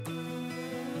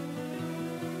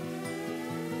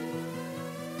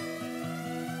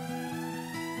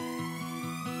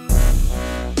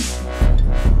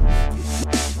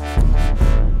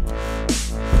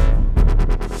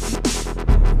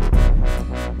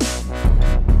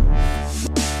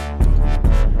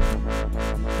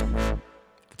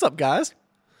guys?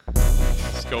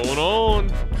 What's going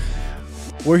on?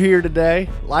 We're here today,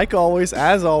 like always,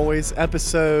 as always,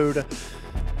 episode...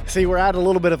 See, we're at a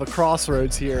little bit of a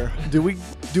crossroads here. Do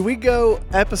we go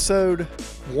episode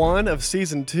 1 of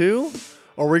season 2,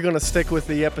 or are we going to stick with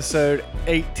the episode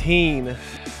 18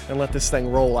 and let this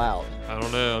thing roll out? I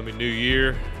don't know. I mean, new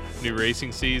year, new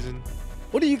racing season.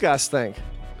 What do you guys think?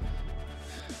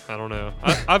 I don't know.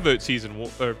 I vote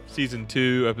season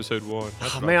 2, episode 1.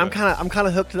 Oh, man, I'm kind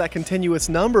of hooked to that continuous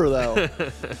number though.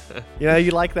 You know,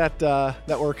 you like that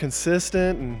we're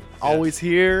consistent and always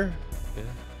here. Yeah.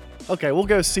 Okay, we'll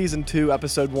go season 2,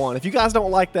 episode 1. If you guys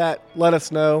don't like that, let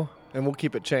us know and we'll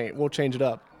keep it We'll change it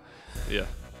up. Yeah.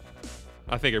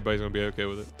 I think everybody's going to be okay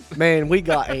with it. Man, we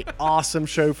got an awesome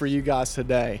show for you guys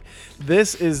today.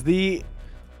 This is the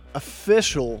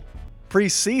official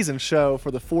preseason show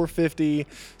for the 450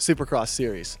 Supercross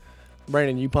series.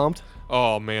 Brandon, you pumped?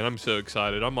 Oh man, I'm so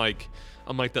excited. I'm like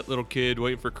that little kid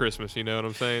waiting for Christmas. You know what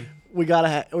I'm saying? We got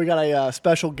a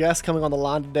special guest coming on the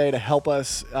line today to help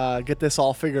us get this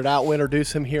all figured out. We'll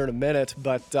introduce him here in a minute,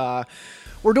 but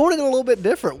we're doing it a little bit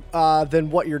different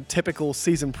than what your typical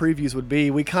season previews would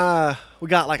be. We got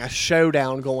like a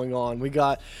showdown going on. We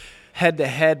got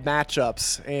head-to-head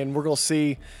matchups, and we're gonna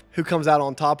see who comes out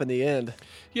on top in the end.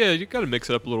 Yeah, you got to mix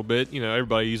it up a little bit. You know,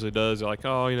 everybody usually does. They're like,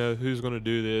 oh, you know, who's going to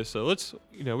do this? So let's,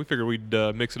 you know, we figured we'd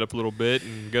mix it up a little bit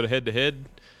and go to head-to-head.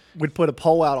 We'd put a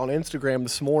poll out on Instagram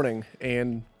this morning,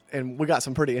 and we got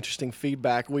some pretty interesting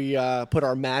feedback. We put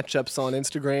our matchups on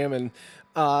Instagram,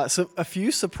 and so a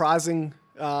few surprising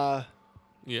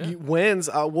wins.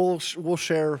 We'll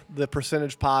share the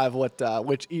percentage pie of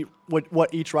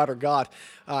what each rider got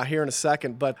here in a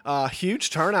second. But huge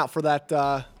turnout for that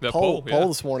poll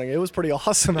this morning. It was pretty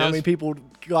awesome how many people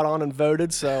got on and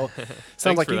voted. So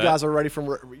sounds like you guys are ready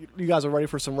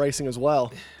for some racing as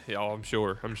well. Yeah, I'm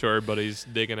sure everybody's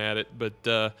digging at it. But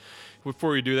before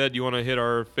we do that, do you want to hit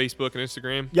our Facebook and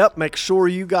Instagram? Yep. Make sure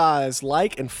you guys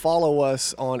like and follow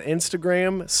us on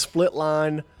Instagram,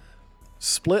 Splitline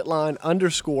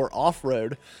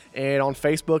 _off-road, and on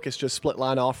Facebook it's just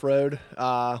Splitline Off-Road.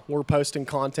 We're posting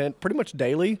content pretty much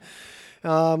daily,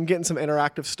 getting some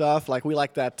interactive stuff. Like we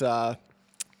like that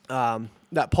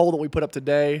poll that we put up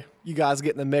today. You guys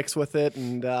get in the mix with it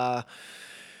and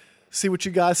see what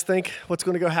you guys think. What's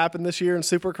going to go happen this year in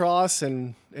Supercross,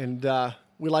 and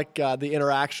we like the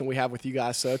interaction we have with you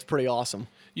guys. So it's pretty awesome.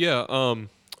 Yeah.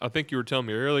 I think you were telling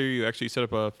me earlier you actually set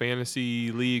up a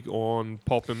fantasy league on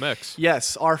Pulp MX.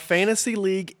 Yes, our fantasy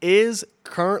league is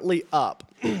currently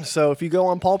up. So if you go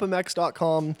on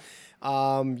pulpmx.com,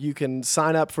 you can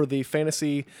sign up for the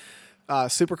fantasy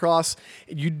Supercross.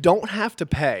 You don't have to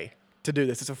pay to do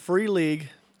this. It's a free league.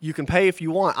 You can pay if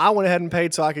you want. I went ahead and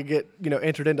paid so I could get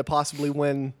entered in to possibly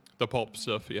win the pulp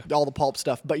stuff, yeah. All the pulp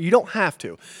stuff, but you don't have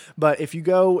to. But if you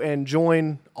go and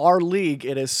join our league,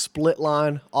 it is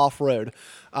Splitline Off-Road.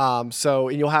 And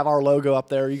you'll have our logo up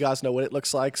there. You guys know what it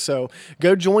looks like. So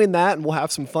go join that, and we'll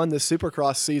have some fun this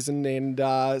Supercross season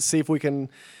and see if we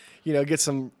can, get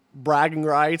some bragging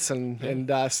rights and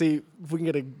see if we can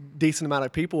get a decent amount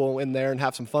of people in there and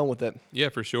have some fun with it. Yeah,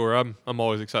 for sure. I'm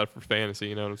always excited for fantasy.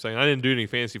 You know what I'm saying? I didn't do any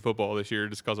fantasy football this year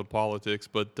just because of politics,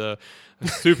 but I'm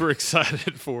super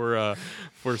excited for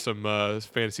some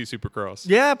fantasy Supercross.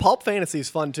 Yeah, pulp fantasy is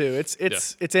fun too.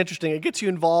 It's interesting. It gets you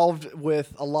involved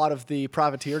with a lot of the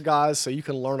privateer guys, so you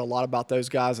can learn a lot about those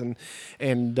guys and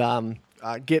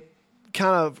get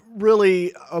kind of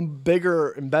really a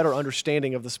bigger and better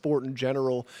understanding of the sport in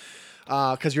general,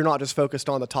 because you're not just focused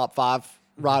on the top 5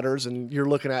 riders, and you're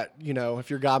looking at, if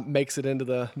your guy makes it into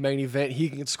the main event, he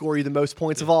can score you the most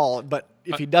points of all, but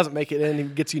if he doesn't make it in, he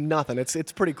gets you nothing.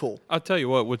 It's pretty cool. I'll tell you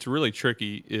what's really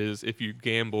tricky is if you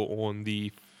gamble on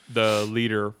the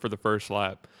leader for the first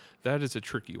lap. That is a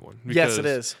tricky one. Yes, it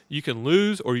is. You can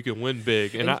lose or you can win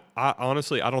big. And I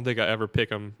honestly, I don't think I ever pick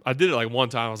them. I did it like one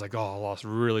time. I was like, I lost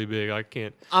really big. I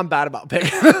can't. I'm bad about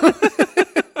picking.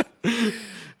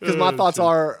 Because my thoughts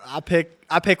are I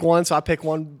pick one, so I pick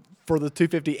one for the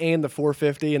 250 and the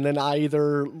 450, and then I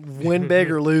either win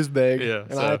big or lose big. Yeah,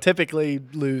 and I typically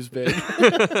lose big.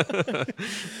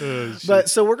 But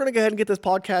so we're going to go ahead and get this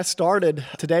podcast started.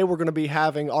 Today we're going to be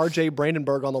having RJ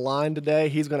Brandenburg on the line today.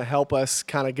 He's going to help us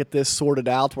kind of get this sorted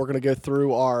out. We're going to go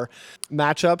through our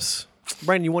matchups.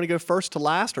 Brandon, you want to go first to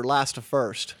last or last to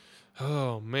first?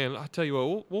 Oh man, I tell you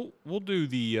what, we'll do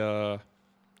the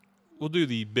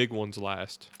big ones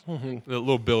last. Mm-hmm. The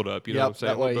little build up, you know what I'm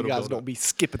saying? That way you guys don't be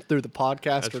skipping through the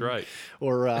podcast. That's right.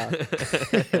 Or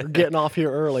getting off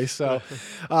here early. So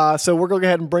we're going to go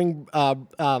ahead and bring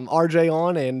RJ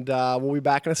on, and we'll be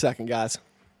back in a second, guys.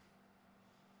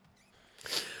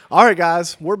 All right,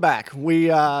 guys, we're back. We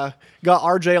got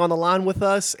RJ on the line with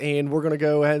us, and we're going to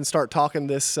go ahead and start talking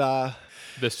this The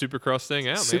Supercross thing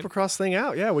out, man. Supercross thing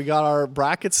out. Yeah, we got our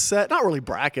brackets set. Not really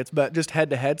brackets, but just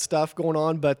head-to-head stuff going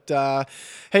on. But,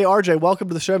 hey, RJ, welcome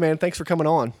to the show, man. Thanks for coming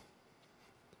on.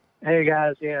 Hey,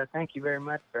 guys. Yeah, thank you very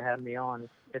much for having me on.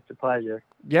 It's a pleasure.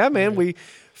 Yeah, man, we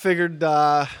figured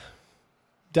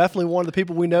definitely one of the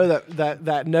people we know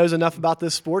that knows enough about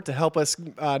this sport to help us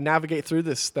navigate through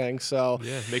this thing. So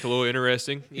yeah, make it a little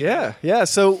interesting. Yeah.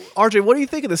 So, RJ, what do you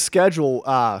think of the schedule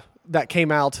that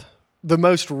came out, the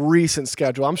most recent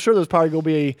schedule? I'm sure there's probably going to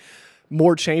be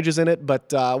more changes in it,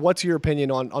 but what's your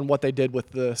opinion on what they did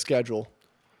with the schedule?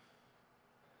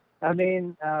 I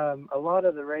mean, a lot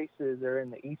of the races are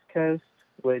in the East Coast,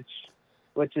 which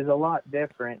is a lot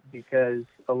different because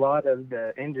a lot of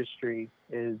the industry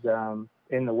is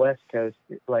in the West Coast,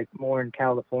 like more in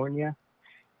California.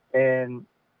 And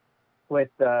with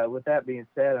that being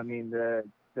said, I mean the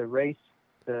races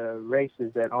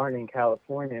that aren't in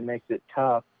California makes it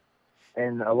tough,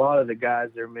 and a lot of the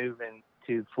guys are moving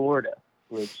to Florida,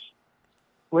 which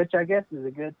I guess is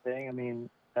a good thing. I mean.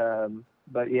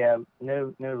 But yeah,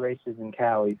 no races in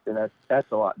Cali, so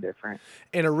that's a lot different.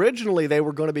 And originally they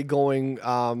were going to be going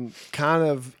kind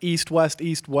of east-west,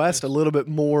 a little bit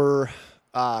more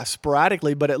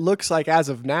sporadically, but it looks like as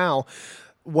of now,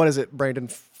 what is it, Brandon,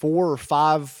 4 or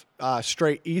 5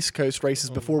 straight East Coast races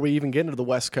before we even get into the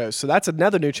West Coast. So that's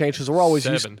another new change because we're always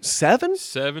 7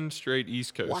 straight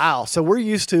East Coast. Wow. So we're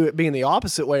used to it being the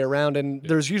opposite way around, and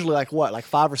there's usually like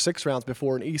 5 or 6 rounds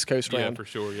before an East Coast round. Yeah, for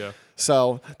sure, yeah.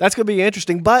 So that's going to be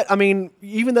interesting. But, I mean,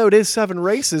 even though it is 7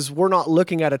 races, we're not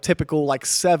looking at a typical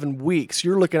 7 weeks.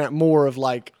 You're looking at more of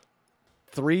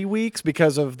 3 weeks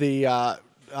because of the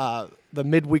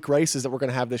midweek races that we're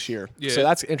going to have this year. Yeah. So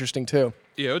that's interesting too.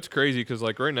 Yeah, it's crazy because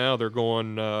right now they're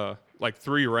going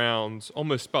 3 rounds,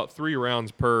 almost about 3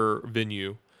 rounds per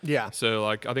venue. Yeah. So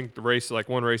I think the race,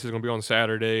 one race is going to be on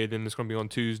Saturday, then it's going to be on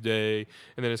Tuesday,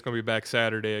 and then it's going to be back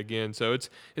Saturday again. So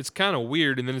it's kind of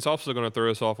weird, and then it's also going to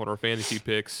throw us off on our fantasy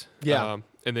picks. Yeah.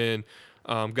 And then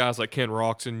guys like Ken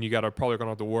Roxon, you probably going to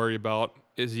have to worry about.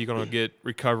 Is he going to get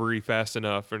recovery fast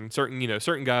enough? And certain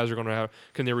guys are going to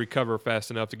can they recover fast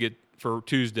enough to get for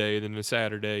Tuesday and then the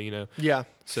Saturday? Yeah.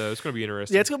 So it's going to be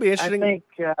interesting. Yeah, it's going to be interesting. I think.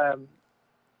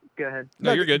 Go ahead.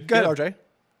 No, you're good. Go ahead, RJ.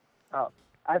 Oh,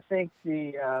 I think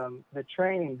the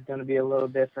training is going to be a little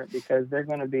different because they're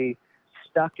going to be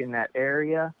stuck in that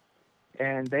area,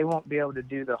 and they won't be able to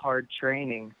do the hard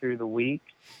training through the week.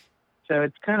 So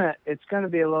it's going to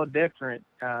be a little different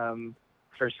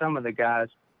for some of the guys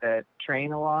that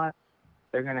train a lot.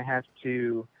 They're going to have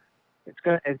to. It's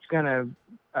going to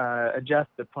adjust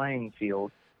the playing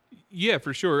field. Yeah,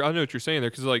 for sure. I know what you're saying there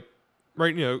because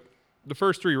the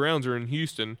first 3 rounds are in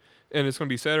Houston, and it's going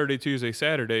to be Saturday, Tuesday,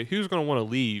 Saturday. Who's going to want to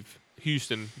leave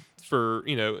Houston for,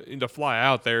 to fly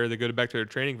out there, they go back to their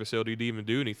training facility to even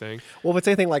do anything? Well, if it's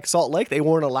anything like Salt Lake, they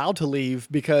weren't allowed to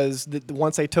leave because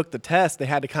once they took the test, they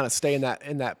had to kind of stay in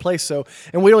that place. So,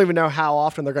 and we don't even know how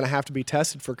often they're going to have to be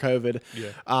tested for COVID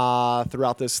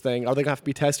throughout this thing. Are they going to have to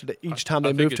be tested each time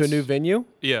they move to a new venue?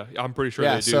 Yeah, I'm pretty sure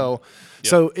they do.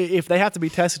 So if they have to be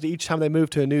tested each time they move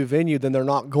to a new venue, then they're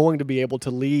not going to be able to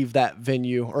leave that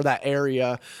venue or that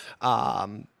area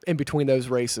in between those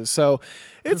races. So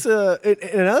it's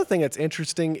another thing that's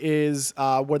interesting is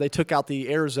where they took out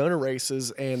the Arizona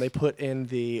races and they put in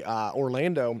the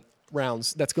Orlando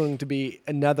rounds. That's going to be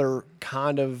another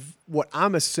kind of what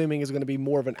I'm assuming is going to be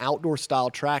more of an outdoor style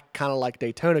track, kind of like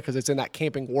Daytona, because it's in that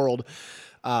Camping World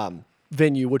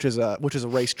venue, which is a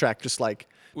racetrack just like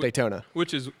Daytona.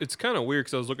 It's kind of weird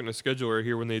because I was looking at the schedule right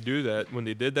here when they did that,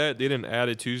 they didn't add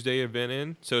a Tuesday event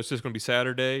in, so it's just going to be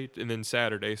Saturday and then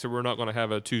Saturday. So we're not going to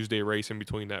have a Tuesday race in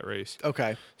between that race.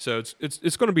 Okay. So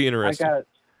it's going to be interesting.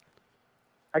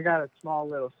 I got a small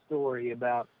little story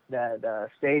about that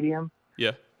stadium.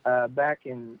 Yeah. Back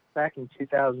in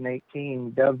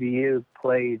 2018, WU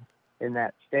played in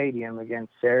that stadium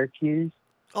against Syracuse.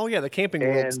 Oh yeah, the Camping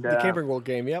World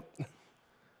game. Yep.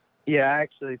 Yeah, I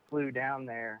actually flew down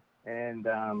there and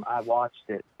I watched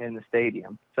it in the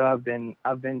stadium. So I've been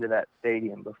to that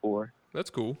stadium before.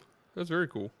 That's cool. That's very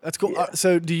cool. That's cool. Yeah.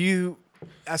 So do you,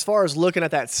 as far as looking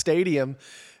at that stadium,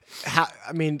 are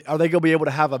they going to be able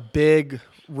to have a big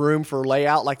room for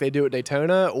layout like they do at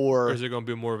Daytona, or is it going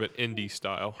to be more of an indie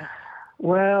style?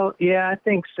 Well, yeah, I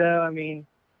think so. I mean,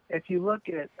 if you look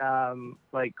at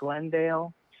like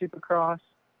Glendale Supercross,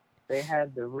 they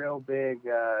had the real big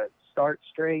start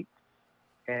straight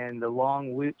and the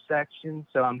long loop section.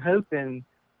 So I'm hoping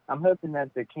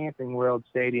that the Camping World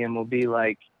Stadium will be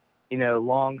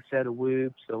long set of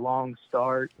whoops, a long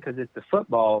start, because it's a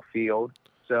football field.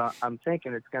 so I'm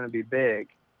thinking it's going to be big.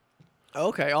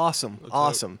 Okay,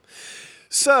 awesome.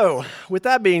 So, with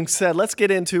that being said, let's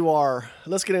get into our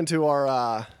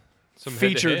Some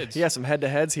featured, head-to-heads. some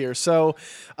head-to-heads here. So,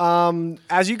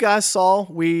 as you guys saw,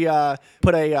 we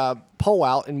put a poll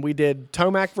out, and we did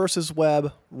Tomac versus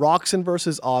Webb, Roxon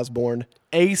versus Osborne,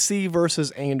 AC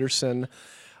versus Anderson,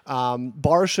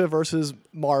 Barsha versus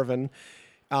Marvin,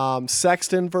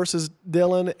 Sexton versus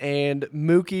Dylan, and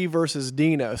Mookie versus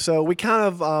Dino. So we kind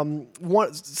of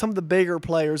want some of the bigger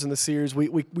players in the series.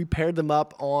 We paired them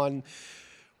up on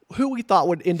who we thought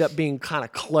would end up being kind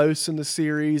of close in the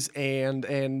series, and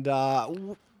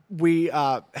we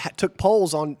took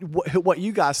polls on what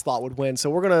you guys thought would win. So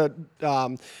we're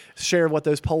gonna share what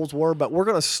those polls were, but we're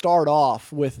gonna start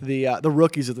off with the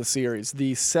rookies of the series,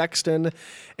 the Sexton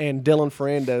and Dylan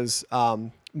Ferrandez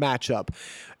matchup.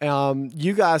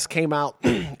 You guys came out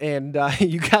and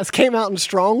you guys came out in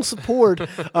strong support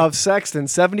of Sexton.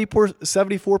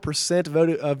 74%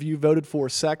 voted for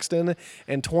Sexton,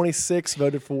 and 26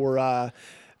 voted for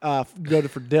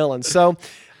Dylan. So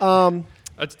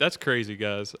That's crazy,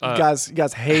 guys. you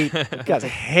guys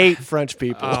hate French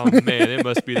people. Oh man, it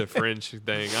must be the French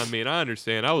thing. I mean, I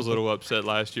understand. I was a little upset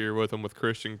last year with him, with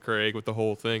Christian Craig, with the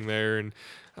whole thing there, and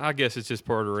I guess it's just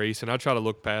part of racing. I try to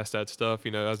look past that stuff,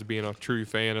 as being a true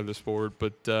fan of the sport.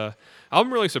 But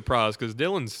I'm really surprised because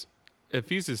Dylan's, if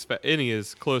he's any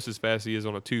as close as fast as he is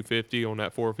on a 250, on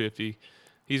that 450,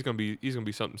 he's gonna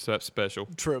be something special.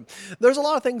 True. There's a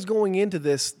lot of things going into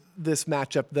this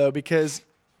matchup though, because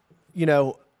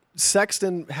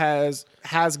Sexton has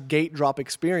gate drop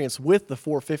experience with the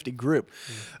 450 group,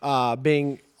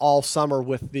 being all summer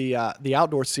with the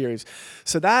outdoor series.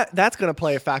 So that's going to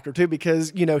play a factor too,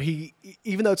 because he,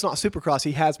 even though it's not Supercross,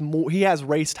 he has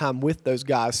race time with those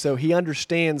guys, so he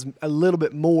understands a little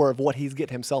bit more of what he's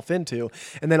getting himself into.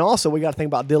 And then also we got to think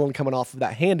about Dylan coming off of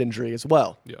that hand injury as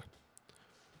well. Yeah.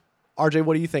 RJ,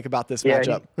 what do you think about this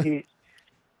matchup?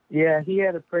 He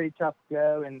had a pretty tough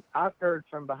go, and I've heard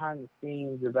from behind the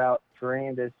scenes about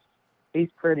Ferrandis. He's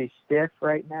pretty stiff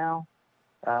right now,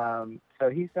 so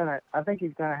I think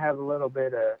he's gonna have a little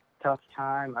bit of tough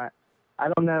time. I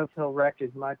don't know if he'll wreck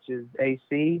as much as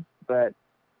AC, but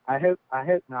I hope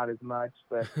not as much.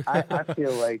 But I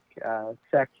feel like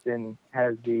Sexton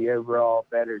has the overall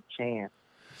better chance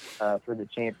for the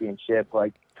championship,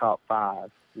 like top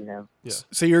 5. Yeah.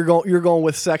 So you're going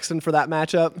with Sexton for that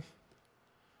matchup?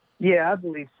 Yeah, I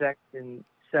believe Sexton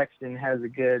has a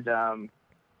good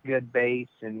base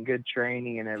and good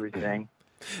training and everything.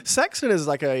 Sexton is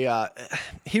like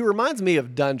he reminds me of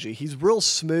Dungey. He's real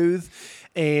smooth,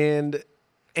 and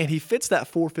he fits that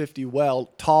 450 well.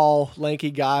 Tall,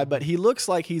 lanky guy, but he looks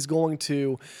like he's going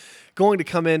to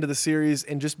come into the series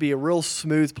and just be a real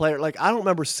smooth player. Like, I don't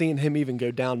remember seeing him even go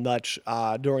down much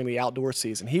during the outdoor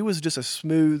season. He was just a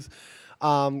smooth,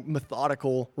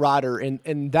 methodical rider,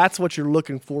 and that's what you're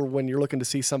looking for when you're looking to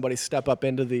see somebody step up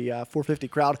into the 450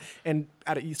 crowd, and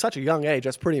at such a young age.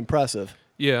 That's pretty impressive.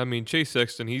 Yeah, I mean, Chase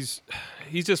Sexton, he's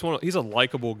just he's a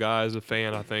likable guy as a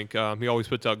fan, I think. He always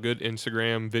puts out good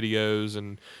Instagram videos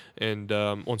and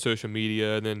on social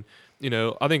media. And then, I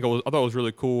thought it was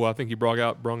really cool. I think he brung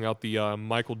out the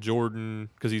Michael Jordan,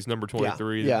 because he's number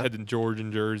 23, had the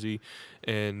Jordan jersey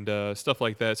and stuff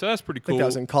like that. So that's pretty cool. I think that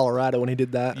was in Colorado when he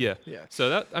did that. Yeah. So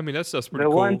that stuff's pretty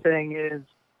cool. The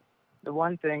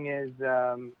one thing is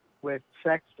with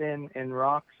Sexton and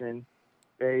Roxon,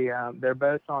 they're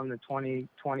both on the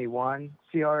 2021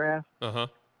 CRF. Uh-huh.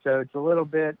 So it's a little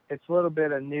bit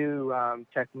of new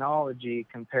technology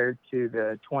compared to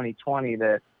the 2020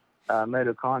 that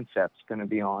Moto Concept's going to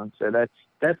be on. So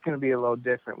that's going to be a little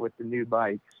different with the new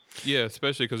bikes. Yeah,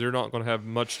 especially because they're not going to have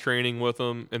much training with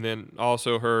them. And then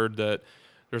also heard that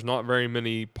there's not very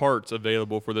many parts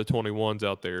available for the 21s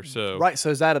out there. So right.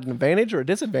 So is that an advantage or a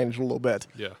disadvantage a little bit?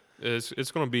 Yeah. It's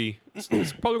going to be it's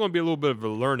probably going to be a little bit of a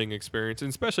learning experience, and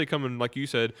especially coming, like you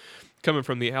said, coming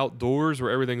from the outdoors where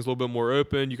everything's a little bit more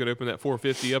open. You can open that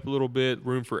 450 up a little bit,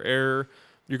 room for error.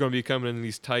 You're going to be coming in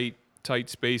these tight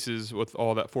spaces with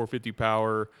all that 450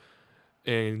 power,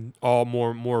 and all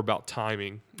more about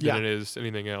timing than it is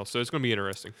anything else. So it's going to be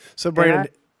interesting. So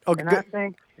Brandon, I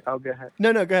think go ahead.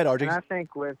 No, go ahead, RJ. And I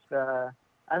think with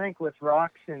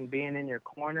Roxon being in your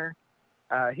corner,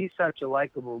 he's such a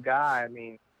likable guy. I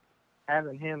mean,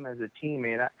 having him as a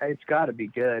teammate, it's got to be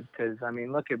good, because, I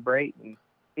mean, look at Brayton.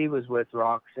 He was with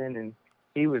Roxon, and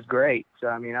he was great. So,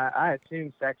 I mean, I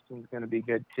assume Sexton's going to be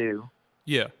good too.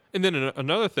 Yeah. And then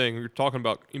another thing, you're talking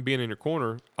about being in your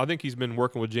corner, I think he's been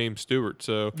working with James Stewart.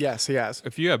 So yes, he has.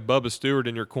 If you have Bubba Stewart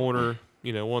in your corner,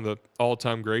 one of the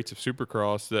all-time greats of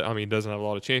Supercross that, I mean, doesn't have a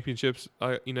lot of championships,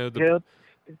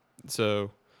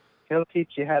 So He'll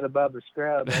teach you how to bubba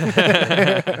scrub.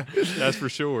 That's for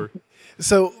sure.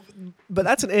 So, but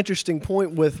that's an interesting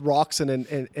point with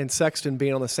Roxon and Sexton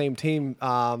being on the same team.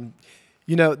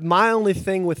 My only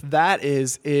thing with that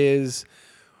is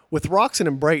with Roxon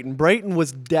and Brayton. Brayton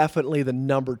was definitely the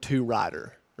number 2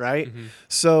 rider, right? Mm-hmm.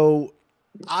 So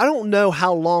I don't know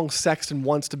how long Sexton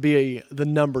wants to be the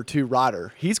number 2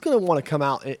 rider. He's going to want to come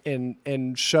out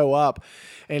and show up,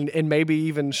 and maybe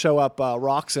even show up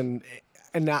Roxon.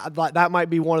 And that might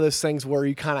be one of those things where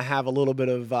you kind of have a little bit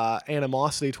of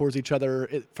animosity towards each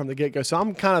other from the get-go. So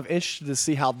I'm kind of interested to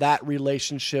see how that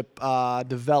relationship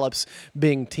develops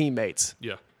being teammates.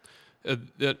 Yeah.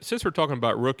 Since we're talking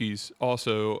about rookies,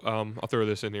 also, I'll throw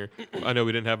this in here. I know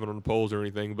we didn't have it on the polls or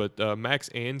anything, but Max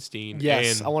Anstein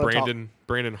Yes, and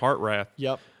Brandon Hartrath.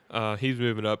 Yep. He's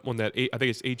moving up on that. I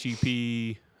think it's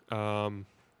HEP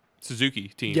Suzuki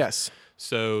team. Yes.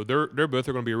 So they're both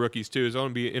going to be rookies too. It's going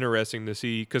to be interesting to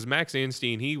see because Max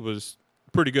Anstein, he was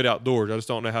pretty good outdoors. I just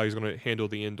don't know how he's going to handle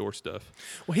the indoor stuff.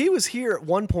 Well, he was here at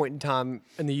one point in time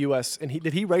in the U.S. and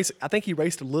did he race? I think he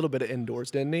raced a little bit of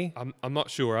indoors, didn't he? I'm not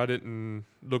sure. I didn't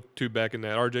look too back in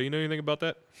that. RJ, you know anything about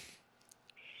that?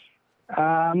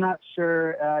 I'm not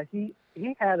sure. He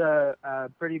had a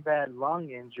pretty bad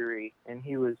lung injury, and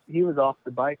he was off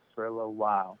the bike for a little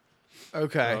while.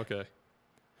 Okay. Okay.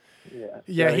 Yeah.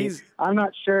 Yeah, So I'm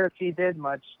not sure if he did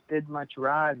much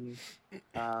riding.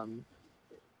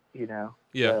 Yeah.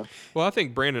 So. Well, I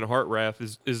think Brandon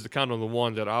Hartrath is the kind of the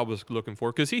one that I was looking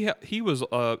for because he's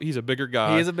a bigger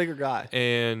guy. He is a bigger guy,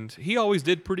 and he always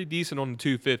did pretty decent on the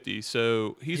 250.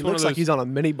 So he looks like he's on a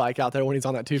mini bike out there when he's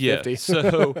on that 250. Yeah.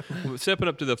 So stepping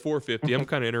up to the 450, I'm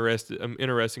kind of interested. I'm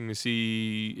interested to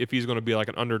see if he's going to be like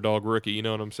an underdog rookie. You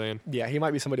know what I'm saying? Yeah, he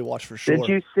might be somebody to watch for sure.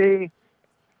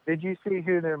 Did you see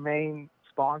who their main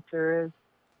sponsor is?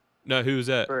 No, who's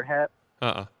that? For HEP?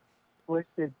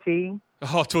 Twisted Tea.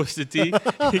 Oh, Twisted Tea.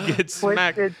 He gets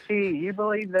smacked. Twisted Tea. You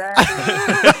believe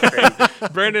that?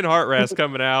 Brandon Hartrath's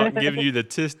coming out and giving you the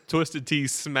Twisted Tea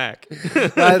smack.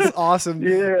 That's awesome.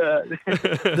 Yeah.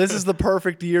 This is the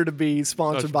perfect year to be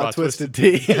sponsored by Twisted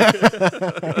Tea.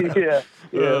 Yeah.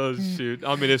 Oh shoot!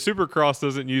 I mean, if Supercross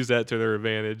doesn't use that to their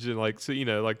advantage, and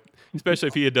especially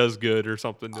if he does good or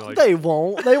something, like they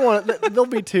won't. They'll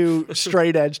be too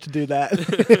straight edge to do that.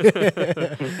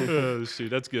 Oh shoot,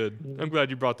 that's good. I'm glad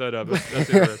you brought that up. That's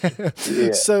interesting.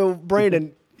 Yeah. So,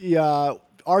 Brandon,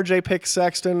 RJ picked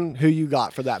Sexton. Who you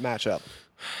got for that matchup?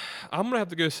 I'm gonna have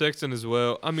to go Sexton as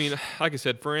well. I mean, like I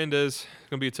said, Ferrandez is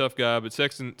gonna be a tough guy, but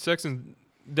Sexton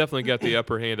definitely got the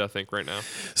upper hand, I think, right now.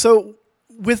 So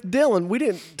with Dylan, we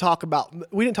didn't talk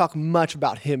much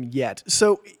about him yet.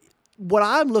 So what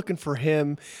I'm looking for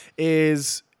him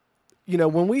is,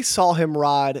 when we saw him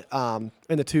ride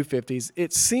in the 250s,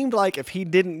 it seemed like if he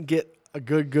didn't get a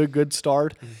good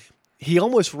start, he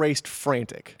almost raced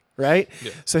frantic, right?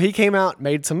 Yeah. So he came out,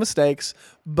 made some mistakes,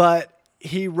 but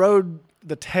he rode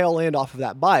the tail end off of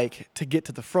that bike to get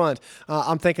to the front.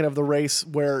 I'm thinking of the race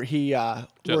where he passed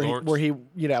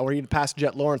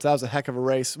Jet Lawrence. That was a heck of a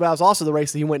race. Well, that was also the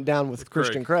race that he went down with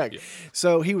Christian Craig. Yeah.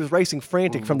 So he was racing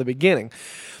frantic from the beginning.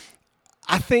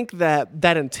 I think that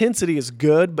intensity is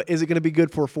good, but is it going to be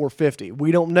good for a 450?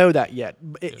 We don't know that yet.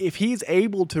 If he's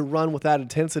able to run with that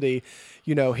intensity,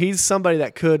 he's somebody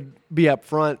that could be up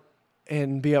front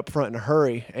in a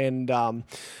hurry. And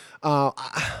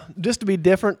just to be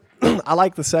different, I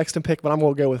like the Sexton pick, but I'm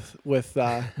going to go with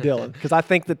Dylan because I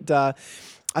think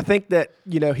that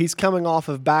he's coming off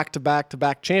of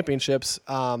back-to-back championships.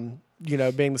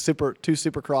 Being the two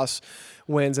Supercross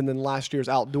wins and then last year's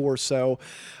outdoors. So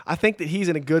I think that he's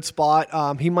in a good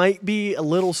spot. He might be a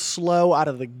little slow out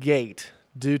of the gate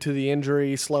due to the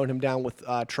injury, slowing him down with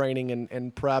training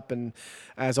and prep. And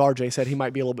as RJ said, he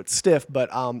might be a little bit stiff. But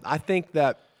I think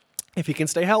that if he can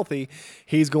stay healthy,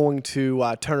 he's going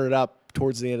to turn it up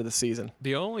towards the end of the season.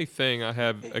 The only thing I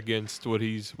have against what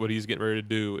he's getting ready to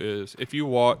do is if you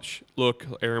look,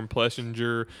 Aaron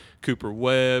Plessinger, Cooper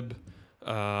Webb,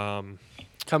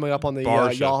 coming up on the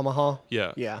Yamaha.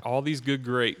 Yeah. All these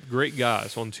great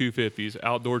guys on 250s,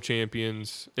 outdoor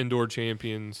champions, indoor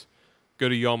champions, go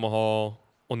to Yamaha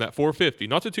on that 450,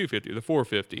 not the 250, the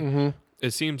 450. Mm-hmm.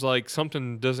 It seems like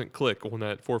something doesn't click on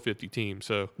that 450 team.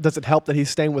 So does it help that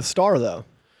he's staying with Star though?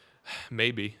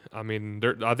 Maybe. I mean,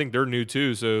 I think they're new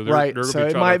too, so so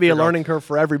it might be a learning curve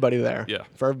for everybody there. Yeah,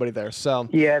 for everybody there. So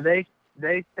yeah, they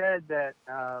said that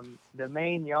the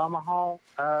main Yamaha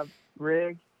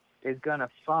rig is going to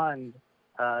fund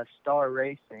Star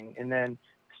Racing, and then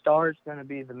Star's going to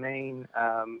be the main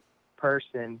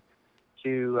person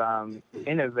to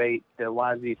innovate the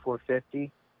YZ450.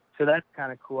 So that's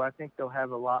kind of cool. I think they'll have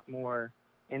a lot more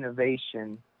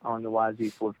innovation on the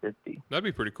YZ450. That'd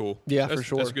be pretty cool. Yeah, that's, for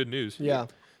sure. That's good news. Yeah.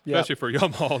 Especially for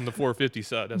Yamaha on the 450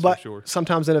 side, that's but for sure.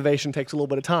 sometimes innovation takes a little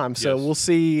bit of time. So Yes.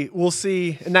 we'll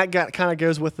see. And that kind of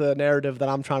goes with the narrative that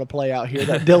I'm trying to play out here,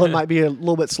 that Dylan might be a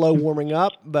little bit slow warming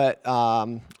up, but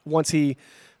once he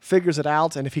figures it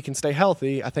out and if he can stay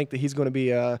healthy, I think that he's going to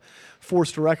be a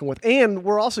force to reckon with. And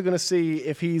we're also going to see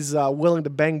if he's willing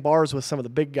to bang bars with some of the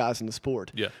big guys in the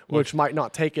sport, Yeah. which might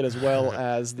not take it as well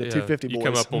as the 250 boys. You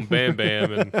come up on Bam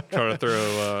Bam and try to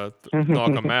throw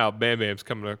knock him out. Bam Bam's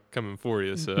coming for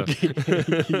you. So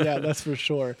Yeah, that's for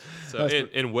sure. So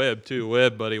and Webb too.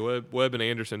 Webb and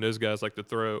Anderson, those guys like to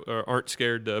throw, aren't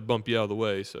scared to bump you out of the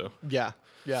way. So Yeah,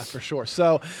 for sure.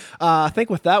 So I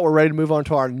think with that, we're ready to move on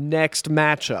to our next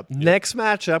matchup. Next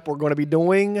matchup, we're going to be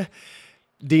doing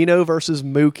Dino versus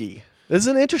Mookie. This is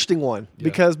an interesting one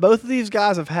because both of these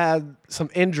guys have had some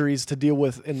injuries to deal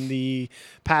with in the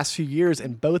past few years,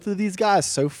 and both of these guys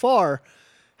so far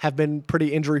have been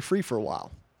pretty injury-free for a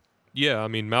while. Yeah, I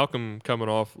mean, Malcolm coming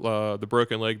off the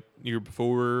broken leg year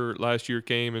before last year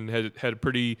came and had a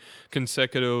pretty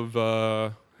consecutive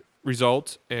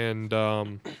results and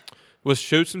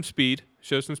showed some speed,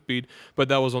 but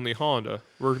that was on the Honda.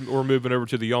 We're moving over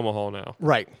to the Yamaha now.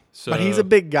 Right. So, but he's a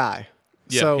big guy.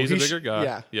 Yeah, so he's a bigger guy.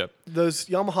 Yeah. Yep. Those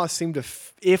Yamahas seem to,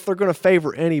 if they're going to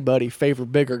favor anybody, favor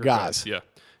bigger guys. Yeah.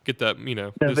 Get that,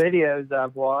 The videos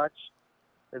I've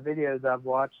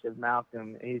watched of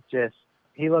Malcolm,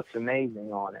 he looks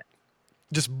amazing on it.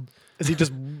 Is he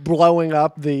just blowing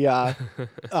up the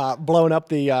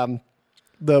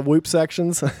whoop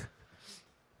sections?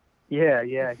 Yeah,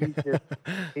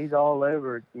 he's all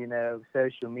over,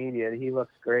 social media. He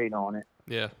looks great on it.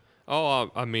 Yeah.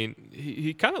 Oh, I mean,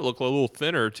 he kind of looked a little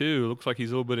thinner too. Looks like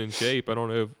he's a little bit in shape. I don't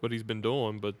know what he's been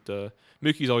doing, but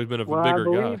Mookie's always been a bigger guy. I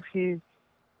believe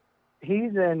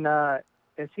he's in.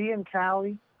 Is he in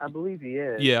Cali? I believe he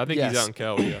is. Yeah, I think he's out in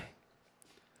Cali. Yeah.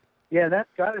 Yeah, that's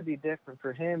got to be different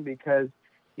for him because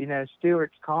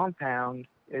Stewart's compound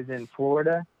is in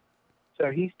Florida,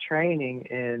 so he's training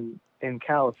in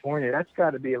California. That's got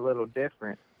to be a little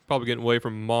different. Probably getting away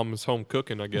from mom's home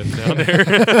cooking, I guess, down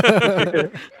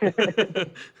there.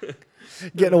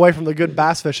 Getting away from the good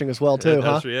bass fishing as well, too,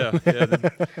 huh? Yeah.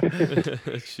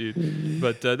 Shoot.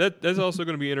 But that's also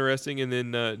going to be interesting. And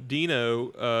then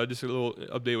Dino, just a little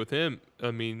update with him.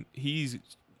 I mean, he's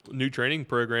new training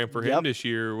program for him this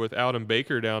year with Alden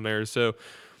Baker down there. So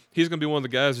he's going to be one of the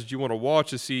guys that you want to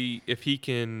watch to see if he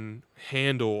can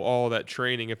handle all that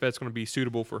training, if that's going to be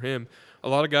suitable for him. A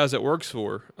lot of guys that works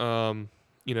for,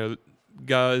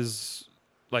 guys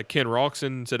like Ken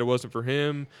Roxon said it wasn't for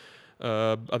him.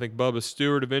 I think Bubba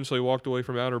Stewart eventually walked away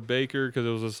from Alden Baker because it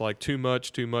was just like too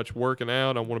much working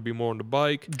out. I want to be more on the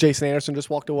bike. Jason Anderson just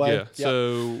walked away. Yeah.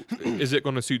 So is it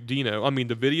going to suit Dino? I mean,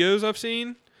 the videos I've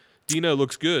seen, Dino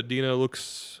looks good. Dino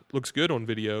looks good on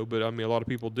video, but I mean, a lot of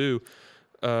people do.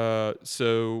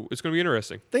 So it's going to be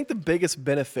interesting. I think the biggest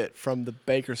benefit from the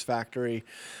Baker's factory,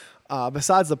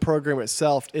 besides the program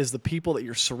itself, is the people that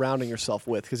you're surrounding yourself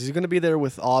with. Because he's going to be there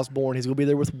with Osborne. He's going to be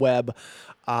there with Webb.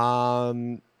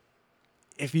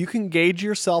 If you can gauge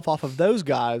yourself off of those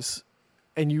guys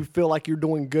and you feel like you're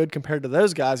doing good compared to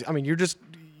those guys, I mean,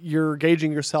 you're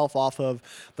gauging yourself off of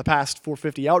the past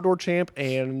 450 outdoor champ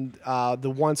and the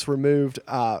once removed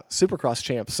Supercross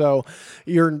champ. So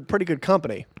you're in pretty good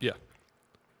company. Yeah.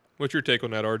 What's your take on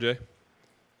that, RJ?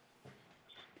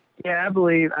 Yeah,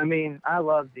 I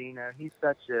love Dino. He's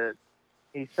such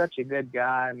a good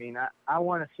guy. I mean, I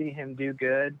want to see him do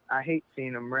good. I hate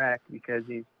seeing him wreck because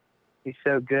he's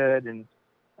so good. And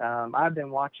I've been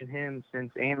watching him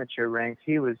since amateur ranks.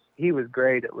 He was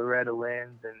great at Loretta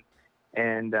Lynn's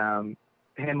and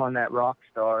him on that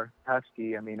Rockstar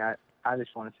Husky. I mean, I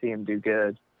just want to see him do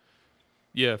good.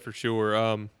 Yeah, for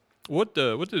sure. What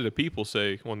did the people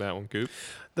say on that one, Coop?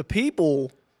 The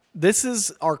people, this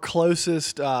is our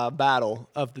closest battle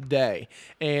of the day.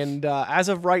 And as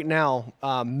of right now,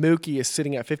 Mookie is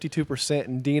sitting at 52%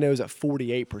 and Dino's at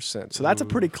 48%. So that's a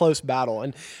pretty close battle.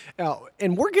 And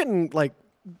we're getting, like,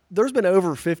 there's been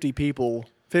over 60 people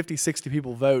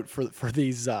vote for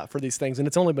these things, and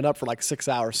it's only been up for like 6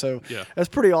 hours. So that's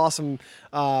pretty awesome,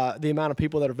 the amount of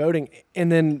people that are voting,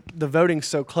 and then the voting's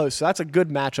so close. So that's a good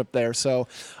matchup there. So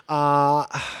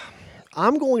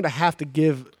I'm going to have to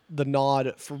give the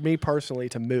nod, for me personally,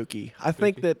 to Mookie. I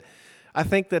think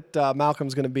that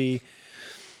Malcolm's going to be.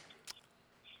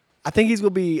 I think he's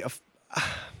going to be.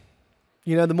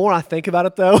 The more I think about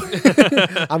it, though,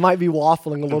 I might be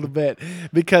waffling a little bit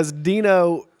because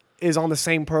Dino is on the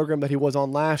same program that he was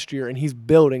on last year, and he's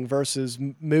building versus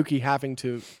Mookie having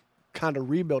to kind of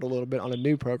rebuild a little bit on a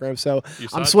new program. So I'm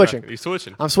sidetracking. switching. You're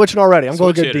switching. I'm switching already. I'm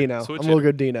going Switch good hitter. Dino. Switch I'm going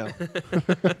good Dino.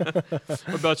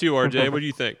 What about you, RJ? What do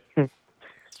you think?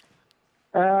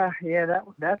 Yeah,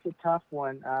 that's a tough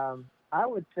one. I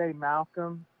would say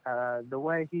Malcolm. The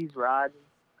way he's riding,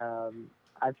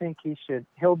 I think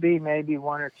he'll be maybe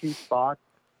 1 or 2 spots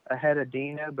ahead of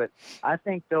Dino, but I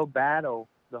think they'll battle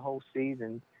the whole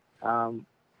season, and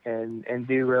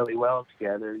do really well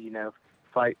together.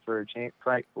 Fight for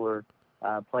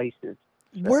places.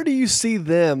 So. Where do you see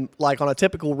them, like on a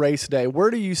typical race day?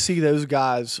 Where do you see those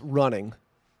guys running?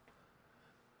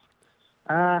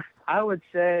 I would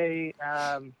say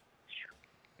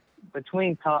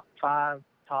between top 5,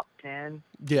 top 10.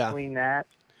 Yeah. Between that,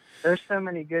 there's so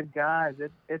many good guys.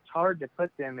 It's hard to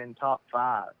put them in top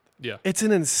 5. Yeah. It's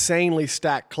an insanely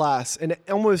stacked class. And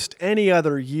almost any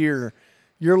other year,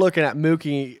 you're looking at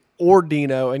Mookie or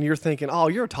Dino, and you're thinking, oh,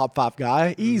 you're a top 5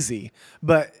 guy, easy.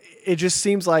 But it just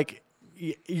seems like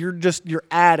you're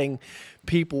adding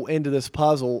people into this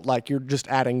puzzle, like you're just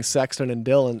adding Sexton and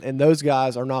Dillon, and those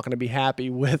guys are not going to be happy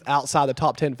with outside the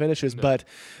top 10 finishes. No.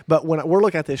 But when we're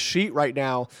looking at this sheet right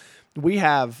now, we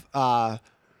have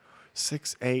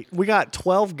 6, 8. We got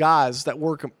 12 guys that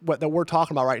we're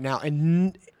talking about right now,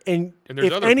 and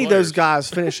if any of those guys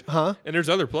finish, And there's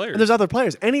other players. And there's other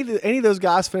players. Any of those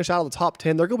guys finish out of the top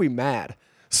 10, they're going to be mad.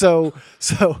 So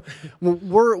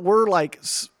we're like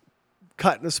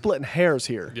splitting hairs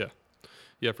here. Yeah.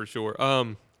 Yeah, for sure.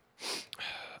 I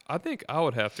think I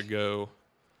would have to go.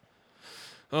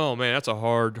 Oh man, that's a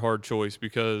hard choice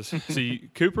because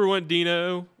see, Cooper went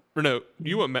Dino. Or no,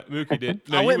 you went Mookie. Did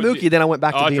no, I went Mookie, then I went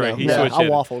back to Dino. Right. He switched I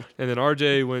waffled. And then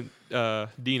RJ went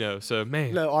Dino. So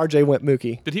man, no, RJ went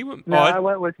Mookie. Did he went? No, I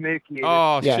went with Mookie.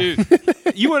 Oh yeah. shoot!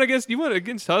 You went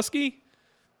against Husky.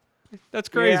 That's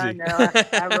crazy. Yeah,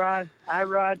 no, I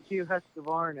ride 2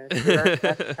 Husqvarna.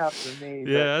 That's tough for me.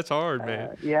 Yeah, that's hard,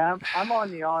 man. Yeah, I'm on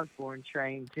the Osborne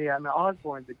train too. I mean,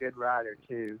 Osborne's a good rider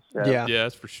too. So. Yeah,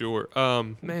 that's for sure.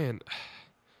 Man,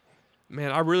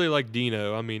 I really like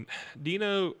Dino. I mean,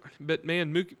 Dino, but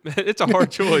man, Mookie, it's a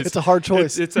hard choice. It's a hard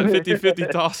choice. It's a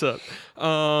 50-50 toss-up.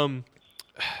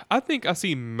 I think I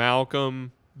see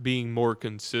Malcolm being more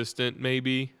consistent,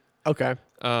 maybe. Okay.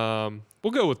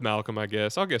 We'll go with Malcolm, I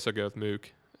guess. I'll go with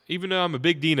Mook. Even though I'm a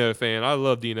big Dino fan, I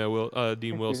love Dean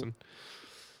Wilson.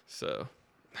 So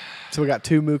we got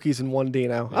 2 Mookies and 1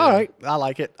 Dino. Yeah. All right, I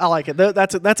like it.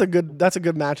 That's a good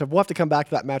matchup. We'll have to come back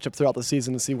to that matchup throughout the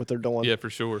season and see what they're doing. Yeah,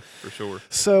 for sure.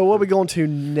 So what are we going to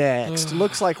next?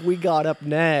 Looks like we got up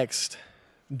next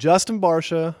Justin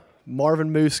Barcia,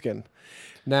 Marvin Muskin.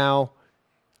 Now,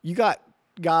 you got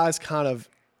guys kind of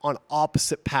on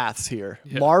opposite paths here.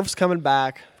 Yeah. Marv's coming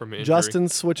back. From injury.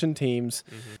 Justin's switching teams.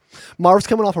 Mm-hmm. Marv's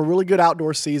coming off a really good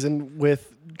outdoor season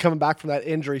with coming back from that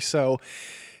injury. So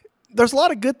there's a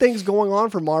lot of good things going on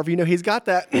for Marv. He's got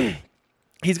that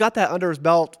under his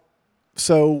belt.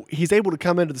 So he's able to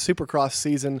come into the Supercross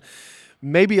season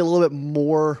maybe a little bit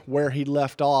more where he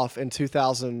left off in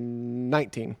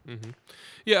 2019. Mm-hmm.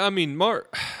 Yeah, I mean,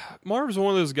 Marv's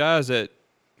one of those guys that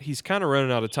he's kind of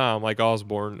running out of time, like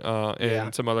Osborne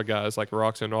and some other guys like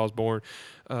Roxon Osborne.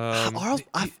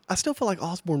 I still feel like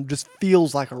Osborne just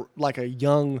feels like a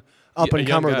young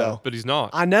up-and-comer, though. But he's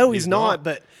not. I know he's not,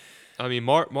 but... I mean,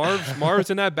 Marv's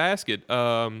in that basket.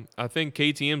 I think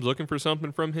KTM's looking for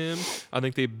something from him. I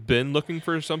think they've been looking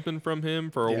for something from him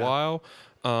for a while.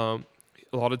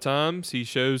 A lot of times he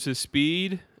shows his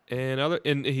speed,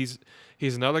 and he's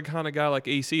another kind of guy like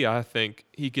AC. I think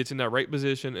he gets in that right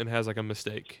position and has like a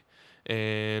mistake,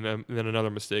 and then another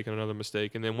mistake and another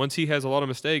mistake, and then once he has a lot of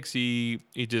mistakes, he's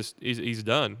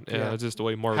done. Yeah. It's just the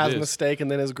way Marv has is. A mistake,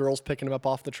 and then his girl's picking him up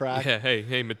off the track. Yeah,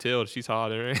 hey, Matilda, she's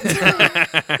hot. Right?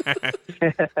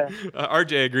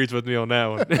 RJ agrees with me on that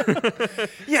one.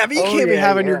 Yeah, but you can't be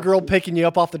having your girl picking you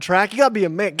up off the track. You gotta be a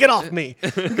man. Get off me.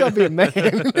 You gotta be a man.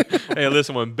 Hey,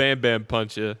 listen, when Bam Bam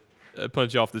punch you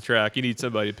off the track, you need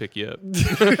somebody to pick you up.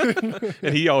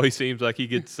 And he always seems like he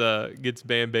gets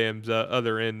Bam Bam's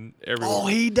other end everywhere. Oh,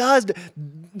 he does.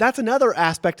 That's another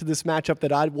aspect of this matchup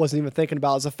that I wasn't even thinking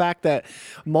about, is the fact that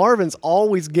Marvin's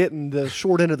always getting the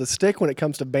short end of the stick when it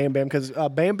comes to Bam Bam, because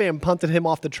Bam Bam punted him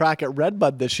off the track at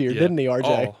Redbud this year, didn't he,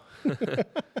 RJ? Oh.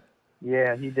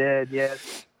 Yeah, he did.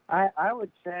 Yes, I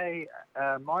would say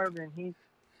Marvin.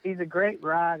 He's a great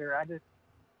rider.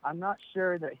 I'm not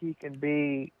sure that he can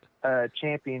be a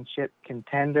championship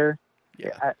contender.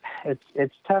 Yeah,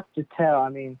 it's tough to tell. I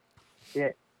mean,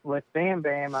 with Bam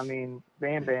Bam,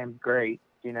 Bam Bam's great.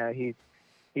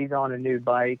 He's on a new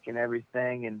bike and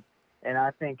everything, and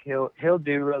I think he'll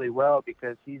do really well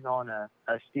because he's on a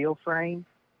steel frame,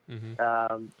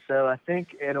 So I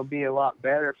think it'll be a lot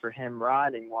better for him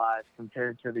riding-wise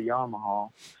compared to the Yamaha.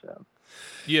 So.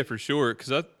 Yeah, for sure.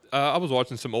 Because I was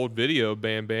watching some old video of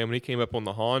Bam Bam when he came up on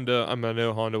the Honda. I mean, I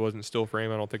know Honda wasn't still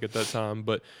frame, I don't think at that time,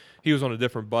 but he was on a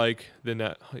different bike than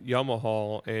that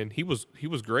Yamaha, and he was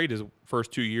great his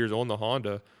first 2 years on the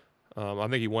Honda. I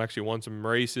think he actually won some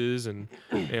races and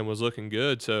was looking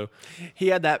good. So he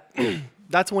had that.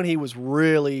 That's when he was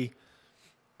really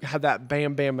had that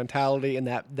Bam Bam mentality and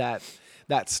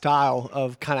that style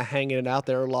of kind of hanging it out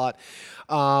there a lot.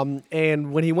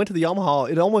 And when he went to the Yamaha,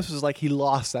 it almost was like he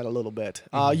lost that a little bit.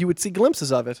 You would see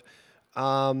glimpses of it,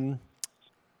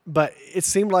 but it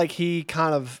seemed like he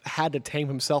kind of had to tame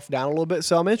himself down a little bit.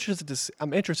 So I'm interested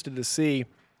to see,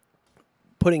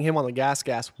 putting him on the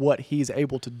gas, what he's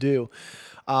able to do.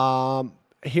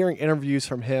 Hearing interviews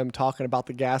from him talking about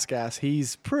the gas,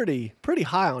 he's pretty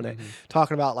high on it.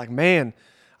 Talking about like, man,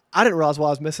 I didn't realize what I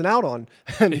was missing out on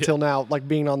until now, like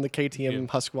being on the KTM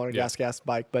Husqvarna gas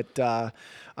bike. But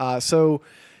so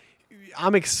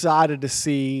I'm excited to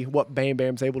see what Bam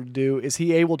Bam's able to do. Is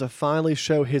he able to finally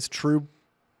show his true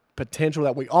potential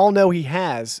that we all know he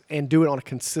has and do it on a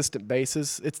consistent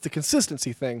basis? It's the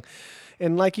consistency thing.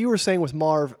 And like you were saying with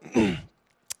Marv,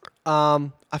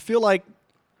 I feel like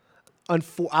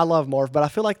I love Marv, but I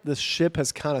feel like the ship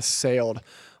has kind of sailed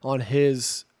on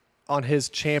his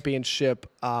championship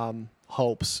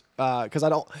hopes. Because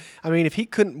if he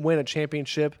couldn't win a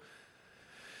championship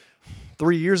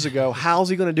 3 years ago, how's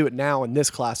he going to do it now in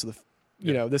this class of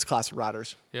this class of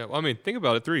riders? Yeah, well, I mean, think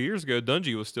about it. 3 years ago,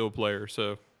 Dungey was still a player,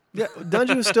 so. Yeah,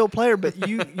 Dungey was still a player, but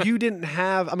you didn't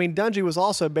have. I mean, Dungey was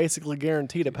also basically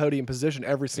guaranteed a podium position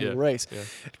every single race. Yeah.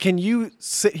 Can you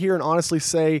sit here and honestly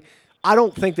say, I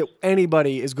don't think that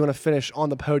anybody is going to finish on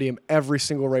the podium every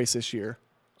single race this year?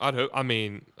 I'd hope. I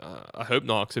mean, I hope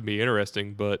not, 'cause it'd be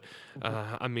interesting. But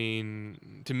I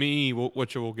mean, to me,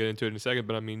 which we'll get into it in a second.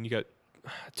 But I mean, you got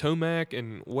Tomac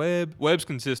and Webb. Webb's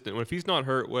consistent. If he's not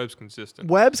hurt, Webb's consistent.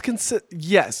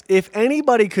 Yes. If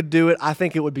anybody could do it, I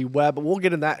think it would be Webb. But we'll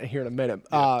get into that here in a minute.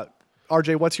 Yeah.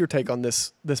 RJ, what's your take on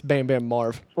this Bam Bam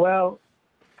Marv? Well,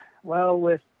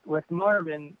 with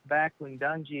Marvin, back when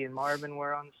Dungey and Marvin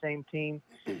were on the same team,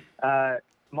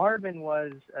 Marvin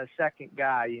was a second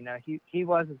guy. He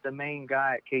wasn't the main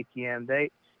guy at KTM.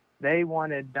 They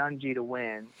wanted Dungey to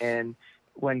win, and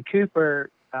when Cooper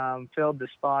filled the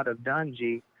spot of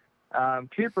Dungey,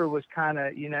 Cooper was kind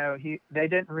of, they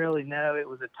didn't really know. It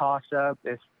was a toss-up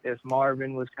if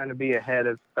Marvin was going to be ahead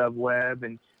of Webb,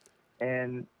 and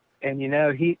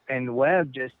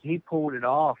Webb he pulled it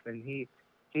off, and he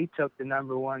took the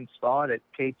number one spot at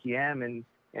KTM,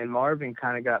 and Marvin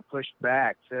kind of got pushed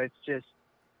back. So it's just,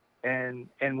 and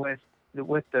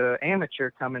with the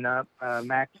amateur coming up,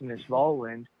 Maximus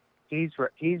Voland, he's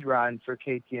riding for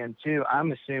KTM too.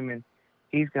 I'm assuming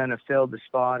he's going to fill the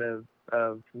spot of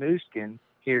Muskin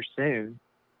here soon.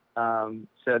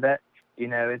 So that,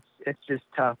 it's just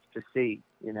tough to see,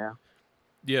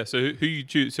 Yeah. So who you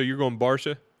choose? So you're going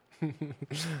Barsha?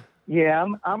 Yeah,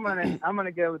 I'm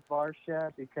gonna go with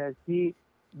Barsha, because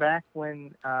back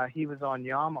when he was on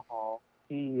Yamaha,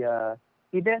 he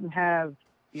didn't have,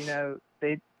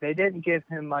 they didn't give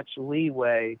him much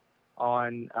leeway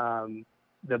on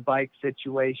the bike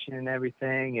situation and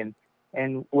everything,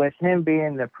 and with him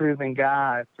being the proven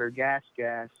guy for gas,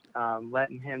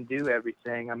 letting him do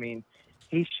everything, I mean,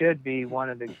 he should be one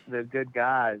of the good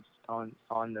guys on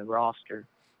the roster.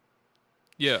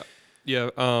 Yeah.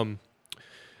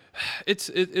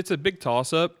 It's a big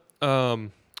toss-up.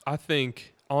 I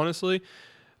think, honestly,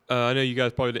 I know you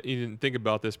guys you didn't think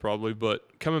about this probably,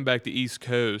 but coming back to East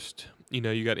Coast,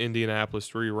 you got Indianapolis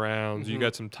 3 rounds. You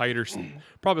got some tighter,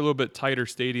 probably a little bit tighter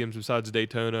stadiums besides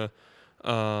Daytona.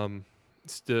 I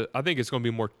think it's going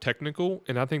to be more technical,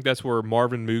 and I think that's where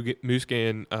Marvin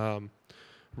Musquin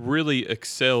really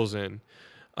excels in.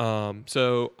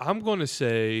 So I'm going to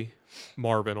say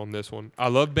Marvin on this one. I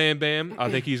love Bam Bam. I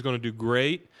think he's going to do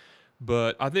great,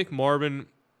 but I think Marvin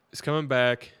is coming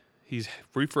back. He's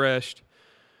refreshed.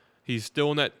 He's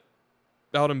still in that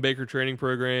Alden Baker training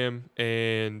program,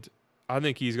 and I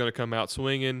think he's going to come out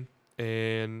swinging,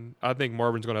 and I think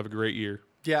Marvin's going to have a great year.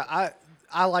 Yeah,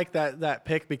 I like that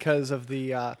pick because of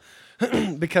the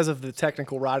because of the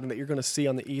technical riding that you're going to see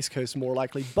on the East Coast more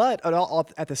likely. But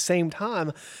at the same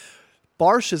time,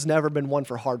 Barsh has never been one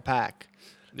for hard pack.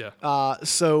 Yeah.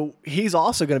 So he's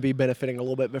also going to be benefiting a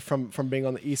little bit from being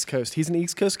on the East Coast. He's an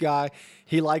East Coast guy.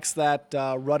 He likes that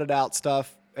rutted out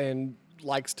stuff and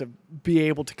likes to be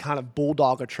able to kind of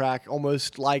bulldog a track,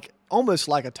 almost like a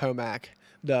Tomac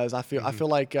does. I feel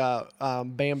like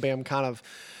Bam Bam kind of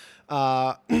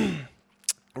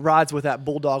rides with that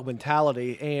bulldog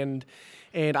mentality, and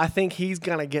I think he's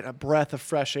gonna get a breath of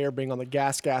fresh air being on the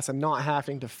gas and not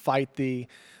having to fight the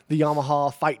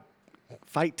Yamaha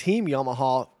fight Team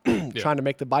Yamaha trying to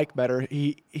make the bike better.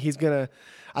 He's gonna.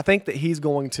 I think that he's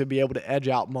going to be able to edge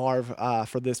out Marv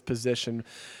for this position,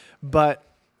 but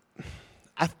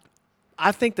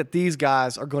I think that these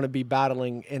guys are going to be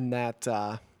battling in that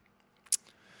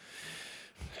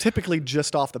typically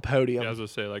just off the podium. Yeah, I was gonna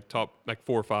say like top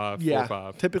 4 or 5, yeah, 4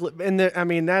 or 5. Typically, and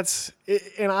that's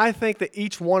and I think that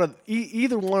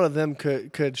either one of them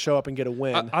could show up and get a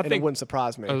win. I think it wouldn't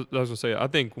surprise me. I was gonna say I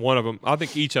think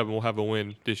each of them will have a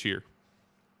win this year.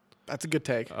 That's a good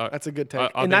take. That's a good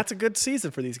take, I think, that's a good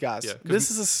season for these guys. Yeah, this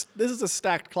is a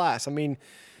stacked class.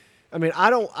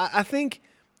 I think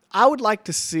I would like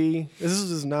to see.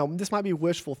 This might be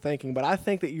wishful thinking, but I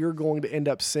think that you're going to end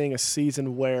up seeing a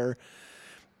season where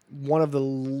one of the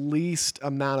least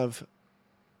amount of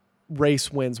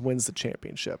race wins the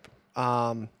championship,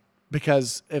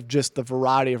 because of just the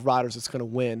variety of riders that's going to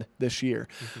win this year.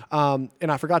 Mm-hmm.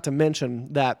 And I forgot to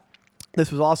mention that this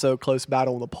was also a close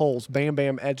battle in the polls. Bam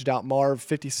Bam edged out Marv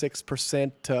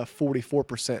 56% to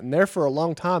 44%. And there for a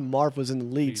long time, Marv was in the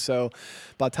lead. So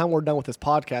by the time we're done with this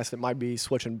podcast, it might be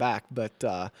switching back. But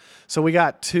so we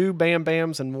got 2 Bam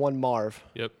Bams and 1 Marv.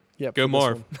 Yep. Yep. Go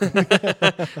Marv.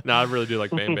 No, I really do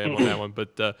like Bam Bam on that one.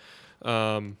 But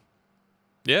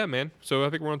yeah, man. So I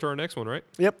think we're on to our next one, right?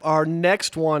 Yep. Our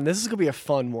next one, this is going to be a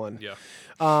fun one. Yeah.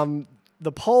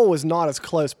 The poll was not as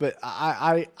close, but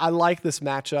I like this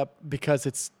matchup because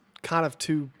it's kind of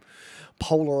 2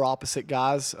 polar opposite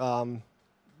guys.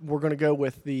 We're going to go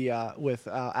with the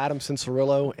Adam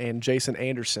Cincerillo and Jason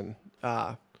Anderson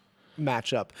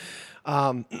matchup.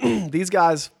 These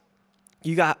guys,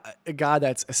 you got a guy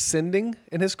that's ascending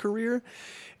in his career,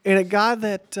 and a guy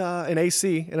that an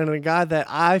AC, and then a guy that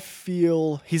I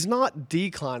feel he's not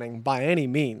declining by any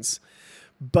means,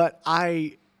 but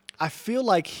I feel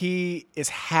like he is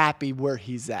happy where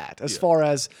he's at, as far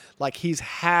as like he's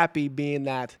happy being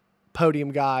that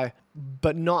podium guy,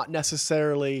 but not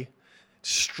necessarily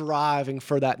striving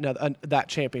for that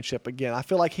championship again. I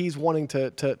feel like he's wanting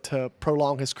to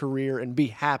prolong his career and be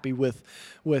happy with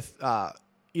if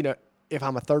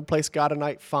I'm a 3rd place guy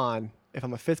tonight, fine. If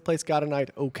I'm a 5th place guy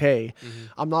tonight, okay. Mm-hmm.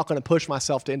 I'm not going to push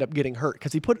myself to end up getting hurt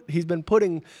because he's been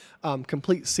putting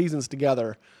complete seasons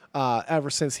together ever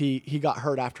since he got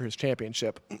hurt after his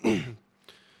championship.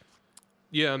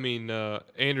 Yeah, I mean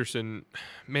Anderson,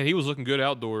 man, he was looking good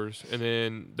outdoors, and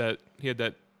then he had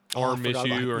that arm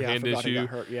issue or hand issue.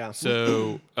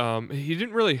 So he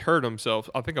didn't really hurt himself.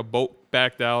 I think a bolt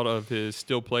backed out of his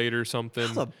steel plate or something.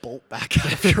 How's a bolt back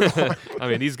out of your arm? I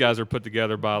mean, these guys are put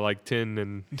together by like 10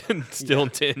 and still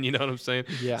 10. You know what I'm saying?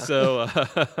 Yeah. So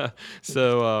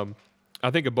I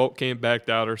think a bolt came backed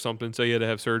out or something, so he had to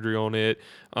have surgery on it.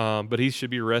 But he should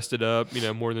be rested up,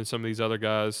 more than some of these other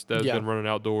guys that have been running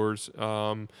outdoors.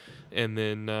 And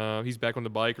then he's back on the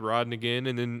bike riding again,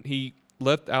 and then he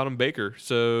left Adam Baker.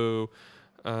 So,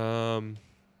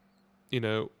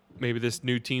 maybe this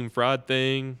new Team Fried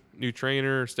thing, new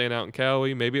trainer, staying out in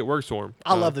Cali, maybe it works for him.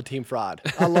 I love the Team Fried.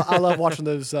 I love watching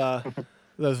those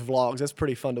vlogs. That's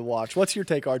pretty fun to watch. What's your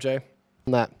take, RJ,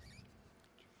 on that?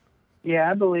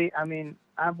 Yeah,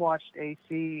 I've watched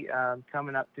AC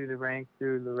coming up through the ranks,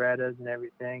 through Loretta's and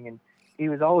everything, and he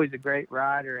was always a great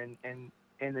rider. And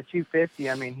in the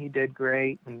 250, he did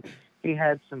great, and he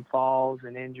had some falls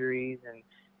and injuries,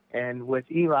 and with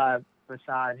Eli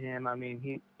beside him,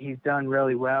 he's done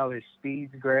really well. His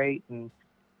speed's great, and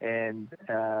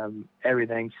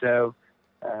everything. So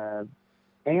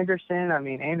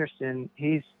Anderson,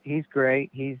 he's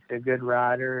great. He's a good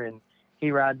rider, and he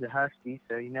rides a Husky,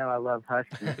 so I love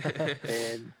Huskies.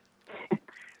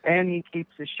 and he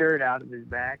keeps his shirt out of his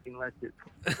back and lets it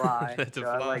fly.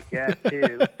 I like that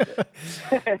too.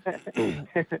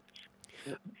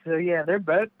 So yeah, they're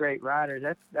both great riders.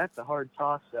 That's a hard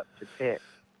toss-up to pick.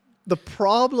 The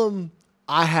problem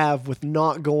I have with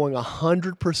not going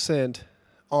 100%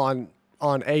 on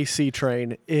AC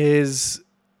Train is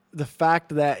the fact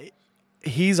that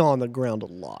he's on the ground a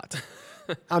lot.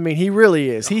 He really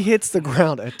is. He hits the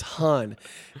ground a ton.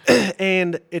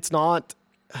 And it's not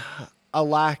a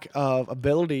lack of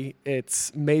ability.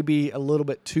 It's maybe a little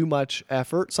bit too much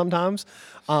effort sometimes.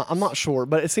 I'm not sure,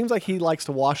 but it seems like he likes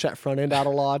to wash that front end out a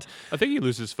lot. I think he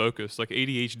loses focus, like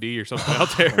ADHD or something out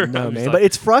there. No, man. But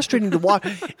it's frustrating to watch.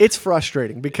 It's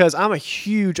frustrating because I'm a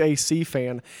huge AC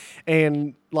fan,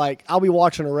 and I'll be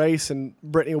watching a race and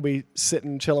Brittany will be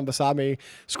sitting chilling beside me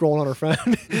scrolling on her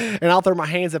phone and I'll throw my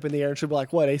hands up in the air and she'll be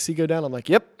like, "What, AC go down?" I'm like,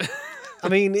 "Yep."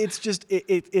 It's just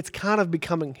it's kind of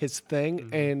becoming his thing.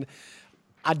 Mm-hmm. And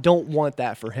I don't want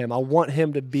that for him. I want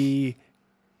him to be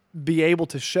able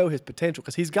to show his potential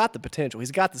because he's got the potential.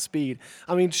 He's got the speed.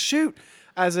 I mean, shoot,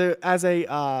 as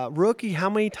a rookie, how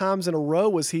many times in a row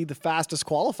was he the fastest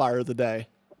qualifier of the day?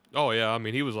 Oh yeah, I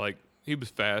mean he was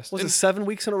fast. Was it 7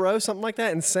 weeks in a row, something like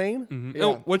that? Insane. Mm-hmm.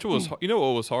 Yeah. Which was what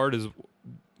was hard is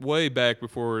way back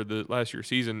before the last year's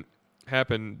season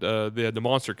happened. They had the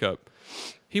Monster Cup.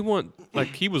 He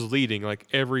was leading like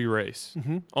every race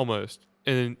almost.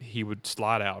 And then he would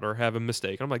slide out or have a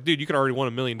mistake. I'm like, dude, you could already won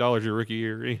 $1 million your rookie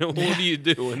year. You know, what are you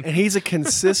doing? And he's a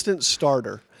consistent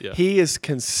starter. Yeah. He is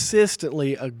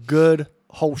consistently a good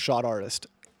whole shot artist.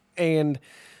 And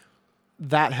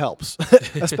that helps,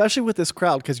 especially with this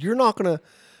crowd, because you're not going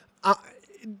to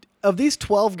of these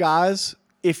 12 guys,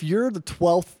 if you're the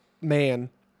 12th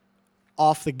man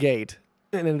off the gate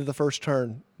and into the first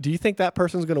turn, do you think that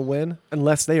person's going to win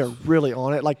unless they are really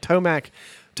on it? Like Tomac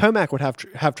would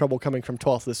have trouble coming from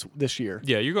 12th this year.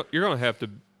 Yeah, you're going to have to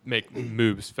make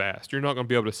moves fast. You're not going to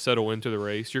be able to settle into the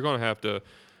race. You're going to have to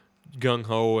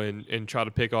gung-ho and try to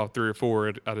pick off 3 or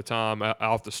 4 at a time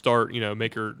off the start. You know,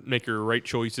 make your right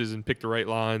choices and pick the right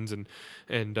lines and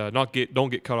don't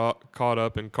get caught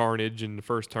up in carnage in the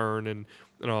first turn and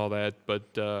all that.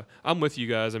 But I'm with you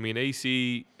guys. I mean,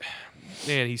 AC,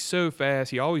 man, he's so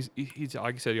fast. He's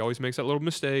like I said, he always makes that little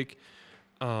mistake.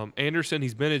 Anderson,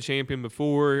 he's been a champion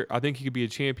before. I think he could be a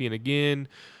champion again.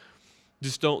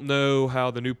 Just don't know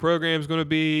how the new program is going to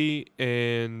be.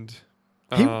 And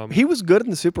he was good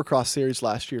in the Supercross series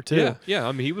last year too. Yeah.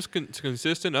 I mean, he was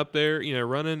consistent up there. You know,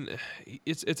 running.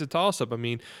 It's a toss up. I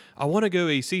mean, I want to go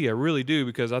AC. I really do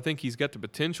because I think he's got the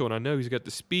potential and I know he's got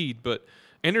the speed. But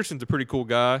Anderson's a pretty cool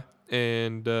guy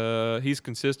and he's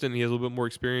consistent. He has a little bit more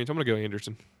experience. I'm going to go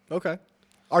Anderson. Okay,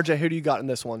 RJ, who do you got in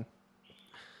this one?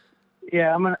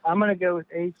 Yeah, I'm gonna go with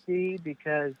AC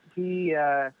because he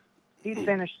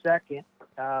finished second.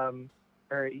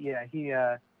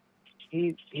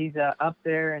 He's up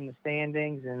there in the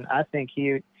standings, and I think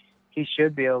he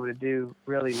should be able to do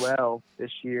really well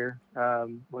this year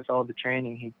with all the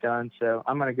training he's done. So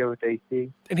I'm gonna go with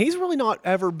AC. And he's really not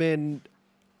ever been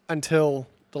until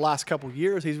the last couple of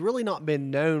years. He's really not been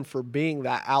known for being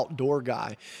that outdoor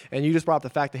guy. And you just brought up the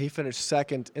fact that he finished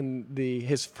second in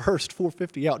his first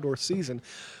 450 outdoor season,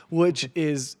 which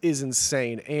is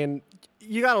insane. And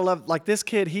you gotta love this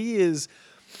kid. He is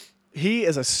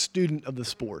a student of the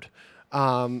sport.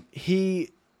 He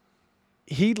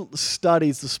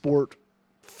studies the sport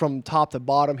from top to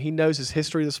bottom. He knows his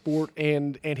history of the sport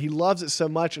and he loves it so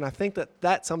much. And I think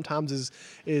that sometimes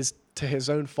is to his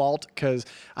own fault because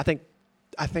I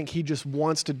think he just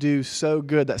wants to do so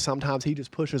good that sometimes he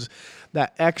just pushes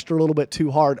that extra little bit too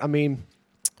hard. I mean,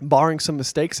 barring some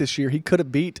mistakes this year, he could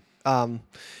have beat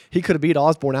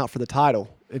Osborne out for the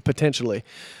title potentially.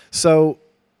 So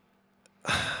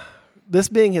this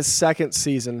being his second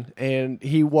season, and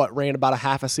he ran about a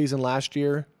half a season last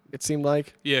year. It seemed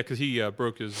like. Yeah, because he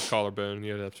broke his collarbone and he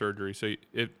had to have surgery. So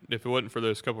if it wasn't for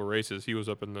those couple of races, he was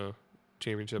up in the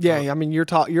championship. Yeah, I mean, you're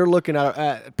looking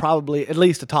at probably at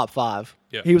least a top 5.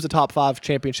 Yeah. He was a top 5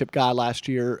 championship guy last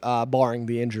year, barring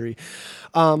the injury.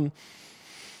 Man,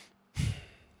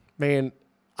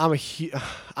 I'm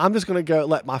just gonna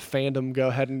let my fandom go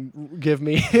ahead and give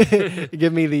me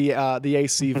the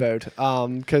AC vote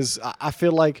because I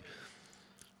feel like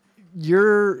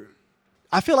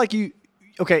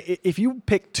okay, if you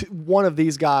pick one of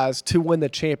these guys to win the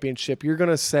championship, you're going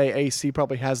to say AC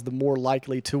probably has the more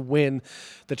likely to win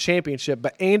the championship.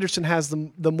 But Anderson has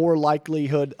the more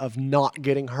likelihood of not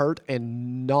getting hurt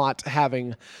and not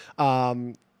having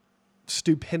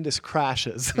stupendous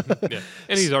crashes. Yeah,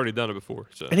 and he's already done it before.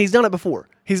 So. And he's done it before,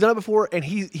 and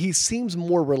he seems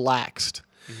more relaxed.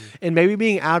 Mm-hmm. And maybe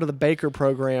being out of the Baker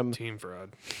program. Team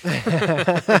fraud.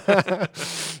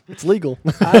 It's legal.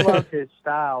 I love his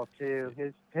style too.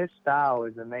 His style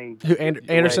is amazing. Who,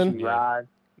 Anderson? Yeah.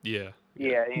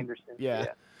 Yeah, Anderson. Yeah.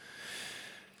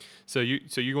 So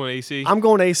you're going AC? I'm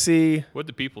going AC. What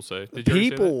did the people say?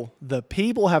 The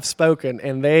people have spoken,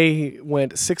 and they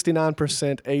went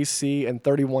 69% AC and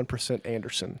 31%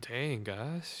 Anderson. Dang,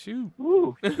 guys, shoot.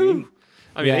 Ooh,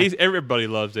 I mean, everybody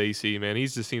loves AC, man. He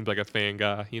just seems like a fan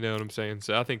guy. You know what I'm saying?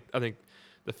 So I think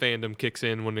the fandom kicks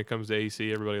in when it comes to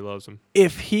AC. Everybody loves him.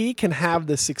 If he can have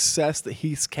the success that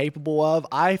he's capable of,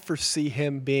 I foresee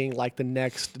him being like the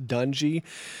next Dungey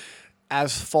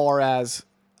as far as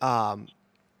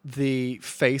the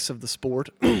face of the sport.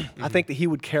 I think that he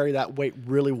would carry that weight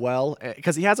really well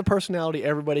because he has a personality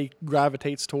everybody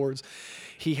gravitates towards.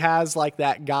 He has like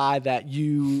that guy that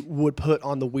you would put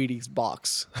on the Wheaties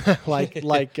box, like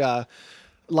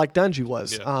Dungey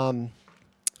was. Yeah.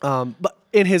 But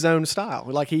in his own style.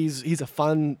 Like he's a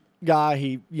fun guy.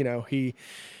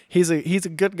 He's a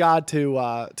good guy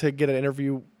to get an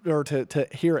interview or to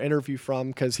hear an interview from,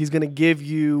 because he's going to give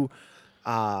you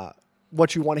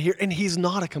what you want to hear, and he's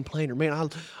not a complainer, man.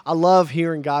 I love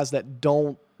hearing guys that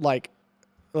don't like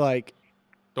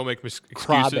don't make excuses.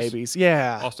 Crybabies.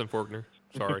 Yeah. Austin Faulkner.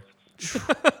 Sorry.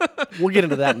 We'll get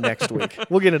into that next week.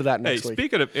 Hey,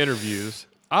 speaking of interviews,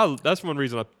 that's one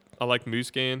reason I like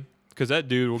Moose Can, because that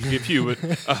dude will give you a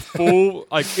full,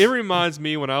 like, it reminds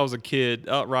me when I was a kid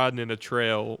out riding in a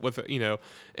trail with,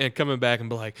 and coming back and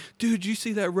be like, dude, you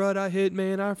see that rut I hit,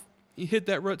 man? You hit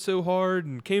that rut so hard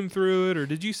and came through it, or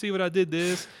did you see what I did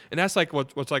this? And that's like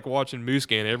what's like watching Moose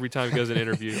Can every time he goes in an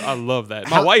interview. I love that.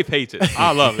 My wife hates it.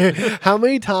 I love it. How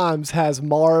many times has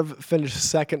Marv finished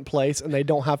second place and they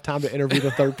don't have time to interview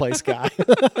the third place guy?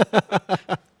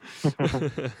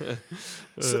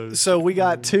 So we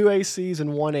got 2 ACs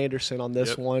and 1 Anderson on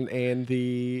this one, and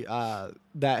the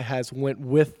that has went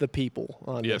with the people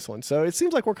on this one. So it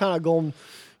seems like we're kind of going,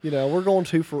 we're going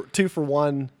two for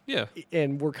one. Yeah,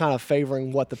 and we're kind of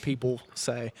favoring what the people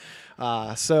say.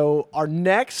 So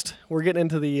we're getting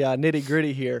into the nitty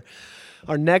gritty here.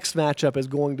 Our next matchup is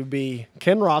going to be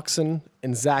Ken Roczen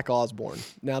and Zach Osborne.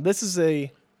 Now this is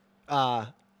one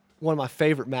of my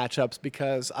favorite matchups,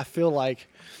 because I feel like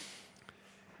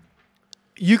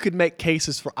you could make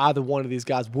cases for either one of these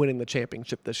guys winning the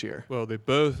championship this year. Well, they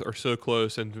both are so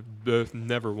close and both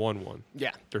never won one. Yeah.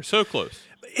 They're so close.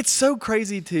 It's so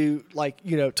crazy to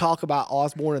talk about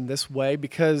Osborne in this way,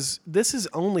 because this is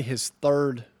only his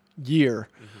third year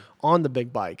on the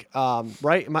big bike.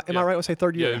 Right? Am I right when I say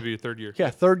third year? Yeah, it'd be a third year. Yeah,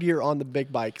 third year on the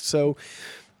big bike. So,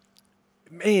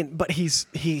 man, but he's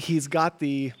got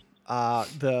the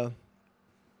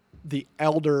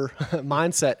elder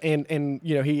mindset, and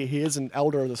he is an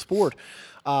elder of the sport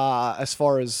as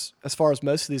far as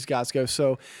most of these guys go.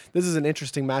 So this is an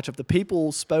interesting matchup. The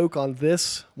people spoke on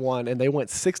this one, and they went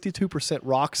 62%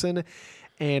 Roczen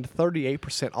and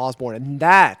 38% Osborne, and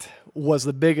that was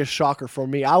the biggest shocker for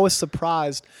me. I was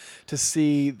surprised to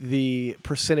see the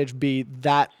percentage be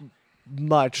that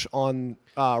much on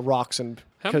Roczen.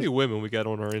 How many women we got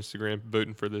on our Instagram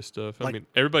voting for this stuff? I mean,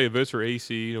 everybody votes for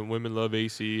AC, and women love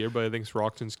AC. Everybody thinks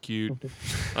Roczen's cute.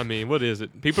 I mean, what is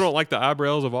it? People don't like the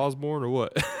eyebrows of Osborne, or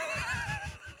what? I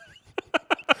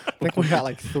think we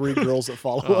got 3 girls that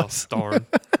follow us. Darn.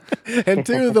 And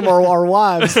 2 of them are our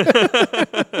wives.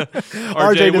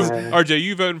 RJ,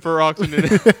 you voting for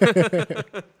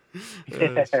Roczen?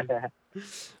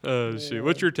 Oh, shoot.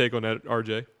 What's your take on that,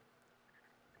 RJ?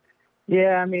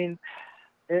 Yeah, I mean,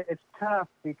 it's tough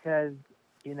because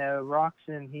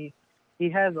Roczen he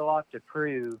has a lot to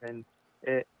prove, and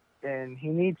he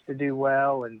needs to do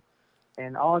well, and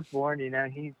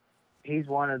Osborne, he's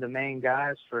one of the main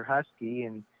guys for Husky,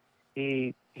 and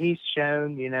he's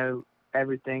shown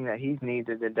everything that he's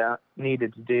needed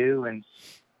to do,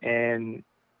 and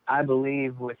I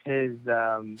believe with his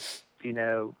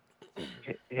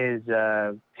his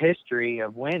history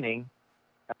of winning,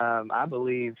 I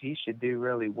believe he should do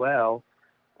really well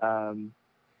in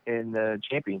the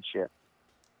championship.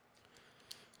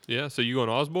 Yeah, so you going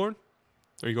Osborne,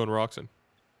 or you going Roczen?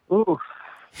 Ooh,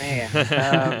 man.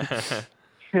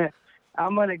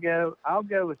 I'll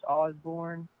go with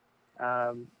Osborne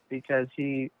because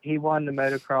he won the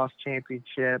motocross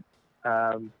championship,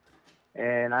 and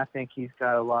I think he's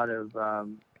got a lot of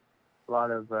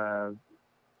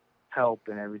help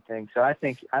and everything. So I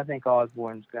think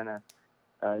Osborne's gonna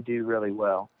do really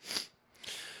well.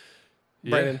 Yeah.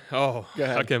 Brandon, oh, go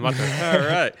ahead. Okay, my turn. All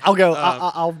right. I'll go.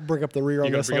 I'll bring up the rear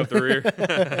on this one. You gonna bring up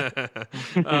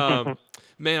the rear?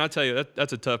 Man, I tell you,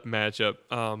 that's a tough matchup.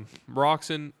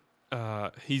 Roczen,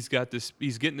 he's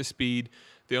getting the speed.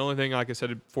 The only thing, like I said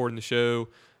before in the show,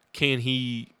 can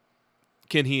he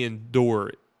endure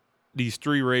it? These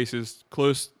 3 races,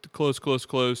 close.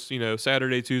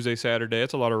 Saturday, Tuesday, Saturday.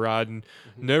 That's a lot of riding.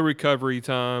 No recovery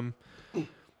time.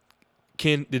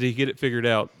 Did he get it figured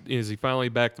out? Is he finally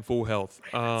back to full health?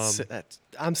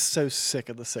 I'm so sick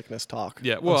of the sickness talk.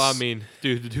 Yeah, well, I mean,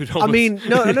 dude. I mean,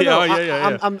 no.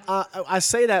 Yeah. I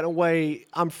say that in a way.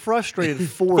 I'm frustrated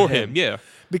for him. Yeah,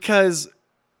 because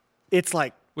it's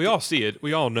like we all see it.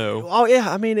 We all know. Oh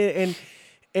yeah, I mean, and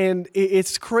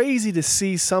it's crazy to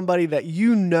see somebody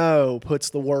that puts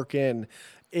the work in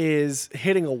is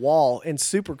hitting a wall in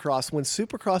Supercross, when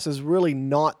Supercross is really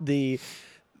not the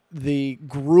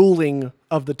grueling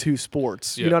of the 2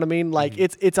 sports. You know what I mean? Like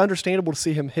it's understandable to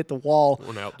see him hit the wall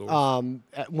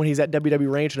when he's at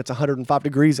WW range and it's 105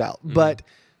 degrees out. But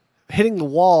hitting the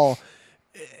wall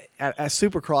at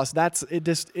Supercross,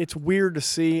 it's weird to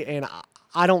see, and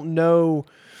I don't know.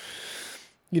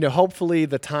 hopefully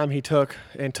the time he took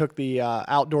the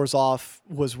outdoors off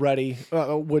was ready,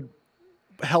 would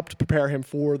help to prepare him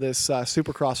for this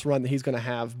Supercross run that he's going to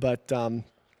have. But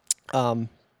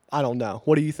I don't know.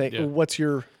 What do you think? Yeah. What's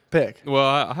your pick? Well,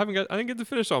 I didn't get to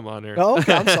finish on mine there. Oh,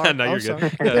 okay. I'm sorry. No, I'm you're sorry.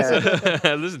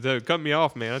 good. Listen to cut me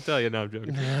off, man. I tell you, no, I'm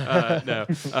joking. No,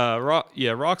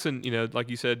 Roxon, like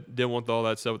you said, didn't want all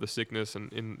that stuff with the sickness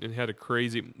and had a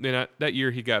crazy. Then that year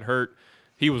he got hurt.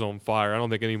 He was on fire. I don't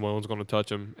think anyone was going to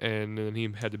touch him, and then he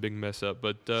had the big mess up.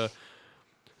 But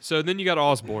so then you got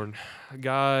Osborne, a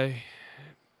guy.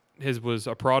 Was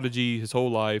a prodigy his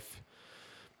whole life.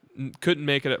 Couldn't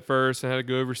make it at first and had to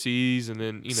go overseas, and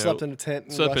then slept in a tent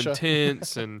in Russia. in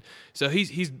tents, and so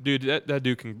he's dude. That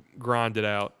dude can grind it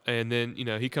out, and then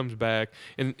he comes back,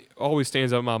 and always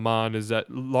stands out in my mind is that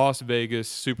Las Vegas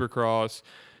Supercross,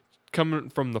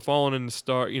 coming from the falling in the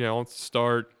start, on the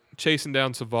start, chasing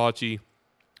down Savacci,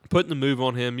 putting the move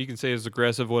on him. You can say it's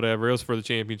aggressive, whatever. It was for the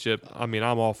championship. I mean,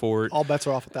 I'm all for it. All bets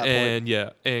are off at that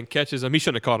point. And catches him. He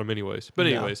shouldn't have caught him anyways. But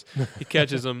anyways, he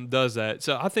catches him, does that.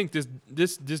 So I think this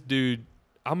dude,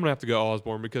 I'm gonna have to go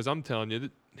Osborne because I'm telling you,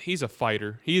 he's a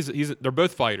fighter. They're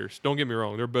both fighters. Don't get me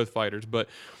wrong. They're both fighters. But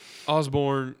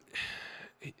Osborne,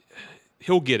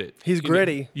 he'll get it. He's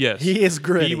gritty. Yes, he is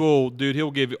gritty. He will, dude. He'll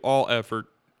give all effort.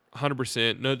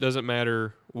 100%. No, it doesn't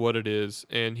matter what it is.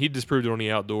 And he just proved it on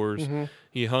the outdoors. Mm-hmm.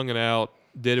 He hung it out,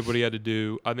 did what he had to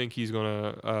do. I think he's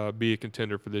going to be a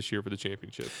contender for this year for the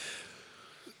championship.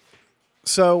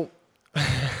 So,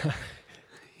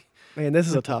 man, this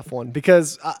is a tough one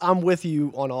because I'm with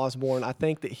you on Osborne. I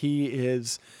think that he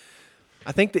is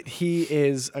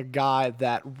a guy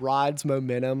that rides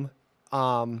momentum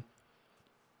and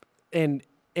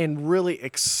really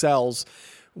excels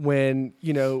when,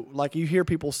 like you hear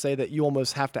people say that you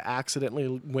almost have to accidentally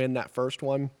win that first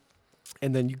one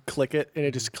and then you click it and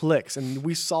it just clicks. And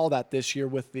we saw that this year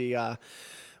with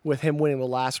with him winning the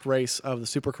last race of the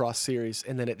Supercross series,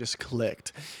 and then it just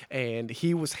clicked. And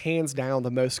he was hands down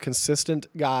the most consistent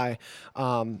guy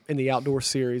in the outdoor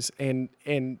series. And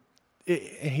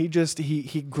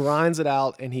he grinds it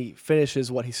out and he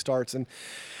finishes what he starts. And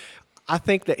I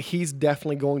think that he's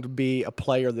definitely going to be a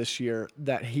player this year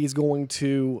that he's going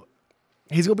to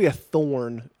be a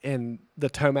thorn in the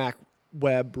Tomac,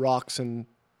 Webb, Roxon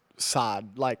side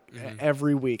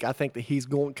every week. I think that he's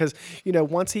going because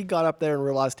once he got up there and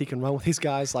realized he can run with these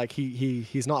guys,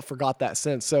 he's not forgot that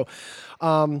since. So,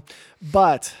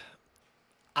 but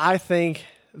I think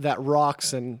that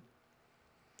Roxon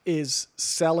is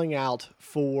selling out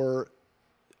for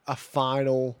a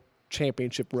final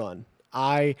championship run.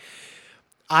 I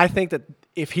think that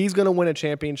if he's going to win a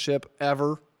championship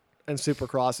ever in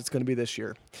Supercross, it's going to be this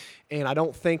year. And I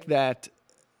don't think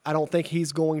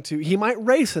he's going to – he might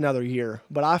race another year,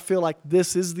 but I feel like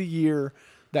this is the year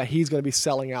that he's going to be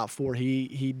selling out for.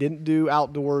 He didn't do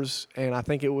outdoors, and I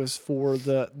think it was for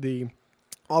the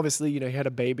obviously, he had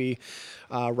a baby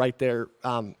right there,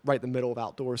 right in the middle of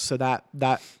outdoors, so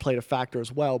that played a factor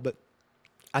as well. But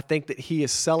I think that he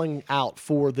is selling out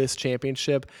for this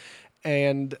championship,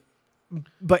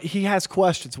 but he has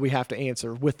questions we have to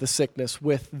answer with the sickness,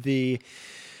 with the,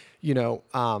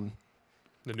 the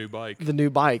new bike.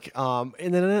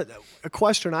 And then a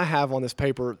question I have on this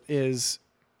paper is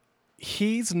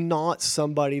he's not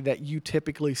somebody that you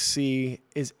typically see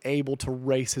is able to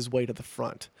race his way to the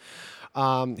front.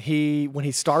 When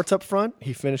he starts up front,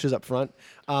 he finishes up front.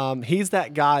 He's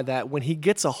that guy that when he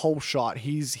gets a hole shot,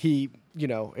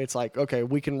 it's like, okay,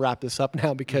 we can wrap this up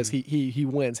now because he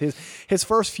wins. His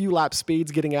first few lap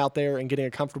speeds, getting out there and getting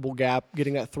a comfortable gap,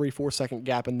 getting that 3-4 second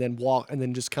gap, and then walk, and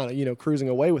then just kind of cruising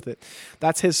away with it.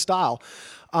 That's his style.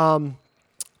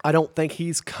 I don't think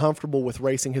he's comfortable with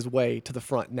racing his way to the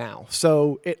front now.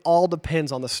 So it all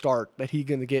depends on the start that he's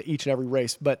going to get each and every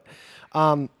race. But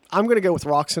I'm going to go with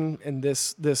Roxon in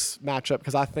this matchup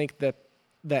because I think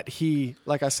that he,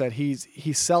 like I said,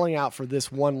 he's selling out for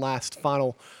this one last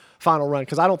final run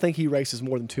because I don't think he races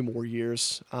more than 2 more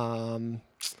years.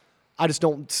 I just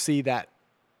don't see that.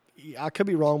 I could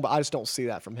be wrong, but I just don't see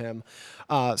that from him.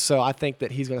 So I think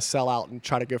that he's going to sell out and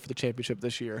try to go for the championship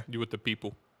this year. You with the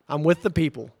people? I'm with the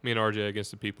people. Me and RJ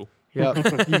against the people.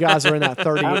 Yep. You guys are in that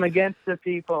 30. I'm against the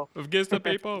people. Against the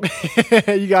people.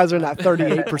 You guys are in that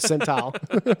 38 percentile.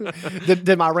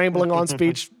 Did my rambling on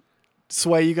speech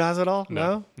sway you guys at all?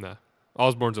 No.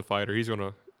 Osborne's a fighter. He's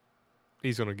gonna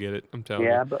get it. I'm telling you.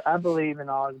 Yeah, but I believe in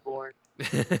Osborne.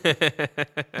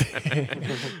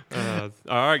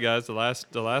 All right, guys. The last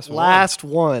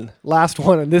one. Last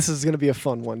one, and this is going to be a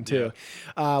fun one too.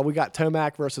 Yeah. We got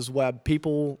Tomac versus Webb.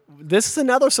 This is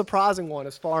another surprising one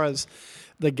as far as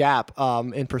the gap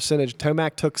in percentage.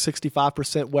 Tomac took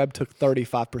 65%, Webb took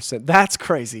 35%. That's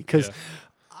crazy because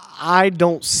I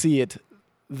don't see it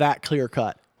that clear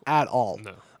cut at all.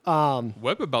 No.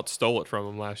 Webb about stole it from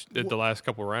him the last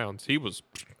couple of rounds. He was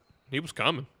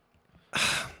coming.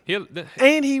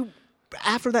 And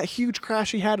after that huge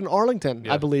crash he had in Arlington,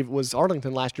 I believe it was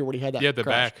Arlington last year when he had that the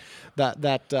crash.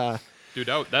 back. Dude,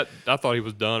 I thought he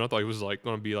was done. I thought he was like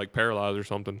going to be like paralyzed or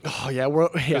something. Oh yeah,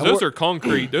 those are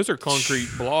concrete. Those are concrete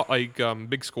block, like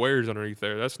big squares underneath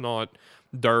there. That's not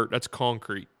dirt. That's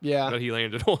concrete. Yeah, that he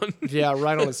landed on. Yeah,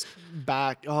 right on his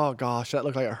back. Oh gosh, that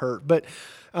looked like it hurt. But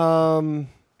man,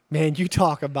 you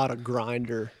talk about a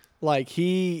grinder. Like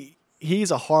he's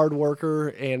a hard worker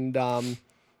and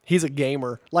he's a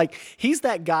gamer. Like he's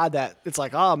that guy that it's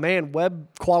like, oh man,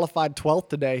 Webb qualified 12th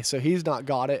today, so he's not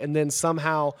got it, and then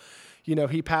somehow.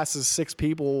 He passes 6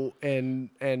 people and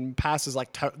passes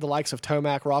like the likes of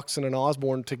Tomac, Roxon, and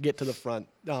Osborne to get to the front.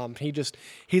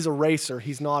 He's a racer.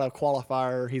 He's not a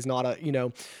qualifier. He's not a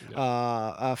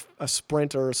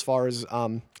sprinter as far as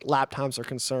lap times are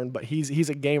concerned. But he's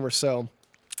a gamer. So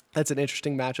that's an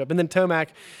interesting matchup. And then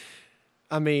Tomac,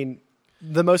 I mean,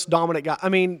 the most dominant guy. I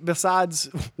mean, besides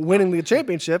winning the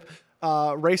championship,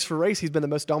 race for race, he's been the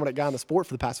most dominant guy in the sport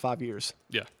for the past 5 years.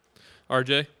 Yeah,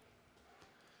 RJ.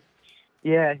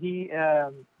 Yeah,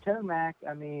 Tomac,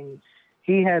 I mean,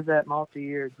 he has that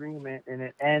multi-year agreement, and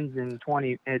it ends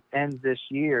this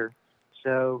year.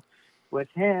 So with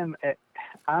him,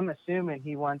 I'm assuming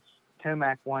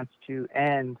Tomac wants to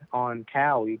end on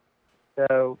Cowie.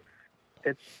 So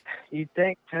you'd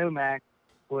think Tomac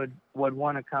would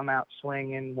want to come out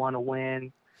swinging, want to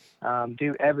win,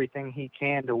 do everything he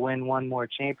can to win one more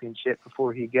championship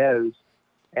before he goes.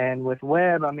 And with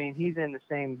Webb, I mean, he's in the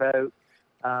same boat.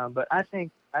 But I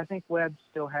think Webb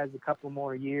still has a couple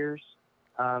more years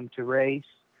to race,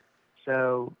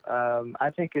 so I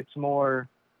think it's more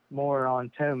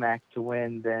on Tomac to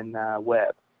win than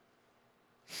Webb.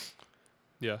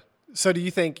 Yeah. So do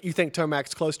you think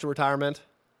Tomac's close to retirement?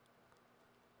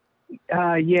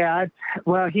 Yeah.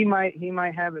 Well, he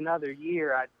might have another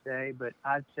year, I'd say, but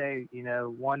I'd say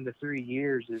 1 to 3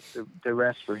 years is the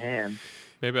rest for him.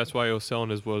 Maybe that's why he was selling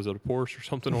a Porsche or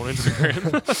something on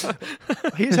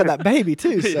Instagram. He just had that baby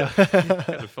too. So. Yeah.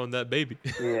 Had to fund that baby.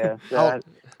 Yeah, so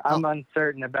I'm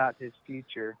uncertain about his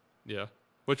future. Yeah.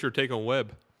 What's your take on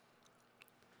Webb?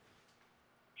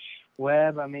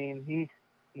 Webb, I mean,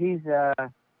 he's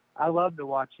I love to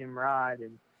watch him ride,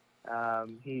 and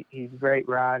he's a great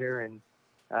rider, and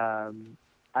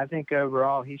I think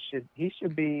overall he should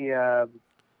be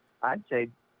I'd say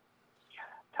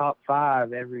top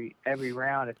 5 every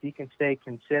round. If he can stay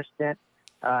consistent,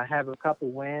 have a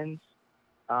couple wins,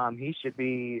 he should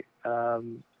be a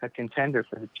contender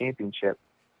for the championship.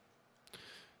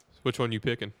 Which one you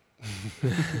picking?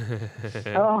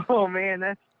 Oh man,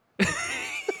 that's.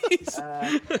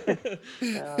 I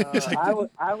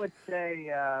would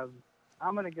say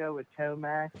I'm going to go with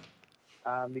Tomac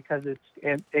because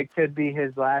it could be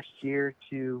his last year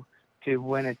to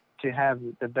win it, to have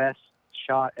the best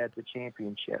shot at the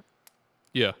championship.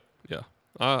 Yeah.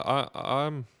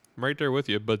 I'm right there with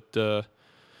you, but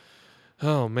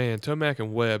oh man, Tomac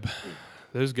and Webb,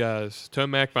 those guys.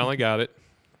 Tomac finally got it.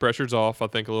 Pressure's off, I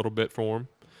think, a little bit for him.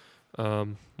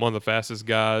 One of the fastest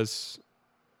guys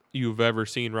you've ever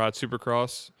seen ride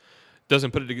Supercross. Doesn't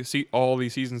put it all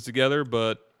these seasons together,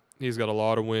 but he's got a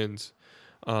lot of wins.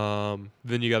 Then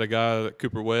you got a guy like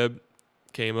Cooper Webb,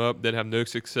 came up, didn't have no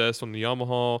success on the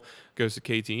Yamaha, goes to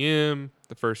KTM.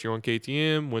 The first year on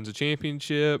KTM, wins a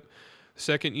championship.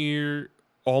 Second year,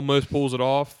 almost pulls it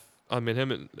off. I mean,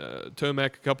 him and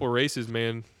Tomac, a couple of races,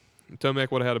 man.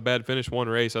 Tomac would have had a bad finish one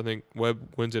race. I think Webb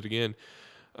wins it again.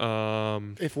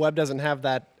 If Webb doesn't have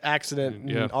that accident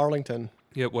in Arlington.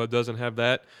 Yeah, Webb doesn't have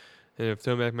that. And if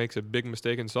Tomac makes a big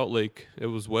mistake in Salt Lake, it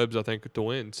was Webb's, I think, to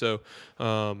win. So,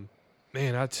 man,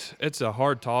 it's a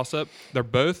hard toss-up. They're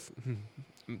both –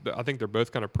 I think they're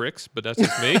both kind of pricks, but that's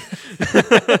just me.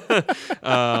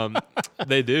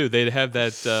 They do. They have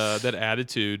that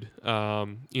attitude.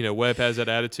 Webb has that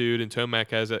attitude, and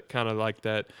Tomac has that kind of like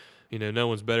that – no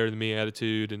one's better than me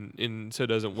attitude, and so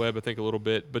doesn't Webb, I think, a little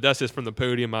bit. But that's just from the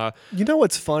podium. You know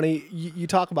what's funny? You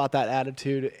talk about that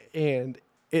attitude, and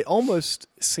it almost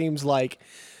seems like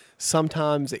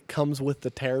sometimes it comes with the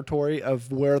territory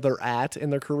of where they're at in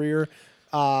their career.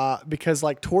 Because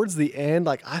like towards the end,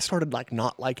 like I started like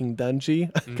not liking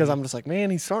Dungey because I'm just like, man,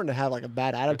 he's starting to have like a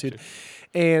bad attitude.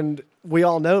 And we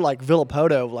all know like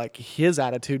Villapoto, like his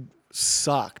attitude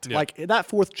sucked. Yeah. Like that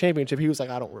 4th championship, he was like,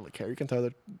 I don't really care. You can throw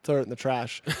it in the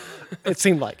trash. It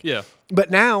seemed like. Yeah.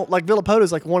 But now, like Villapoto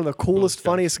is like one of the coolest,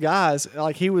 guy. funniest guys.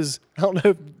 Like he was. I don't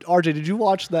know, RJ. Did you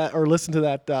watch that or listen to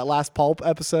that last Pulp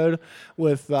episode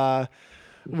with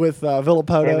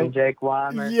Villapoto? Him and Jake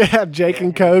Weimer. Yeah, Jake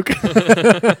and Coke.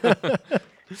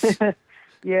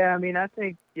 Yeah, I mean, I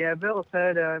think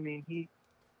Villapoto. I mean,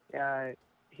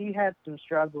 he had some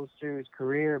struggles through his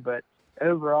career, but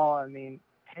overall, I mean,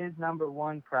 his number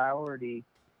one priority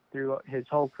through his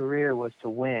whole career was to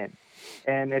win.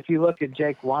 And if you look at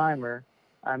Jake Weimer,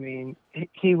 I mean,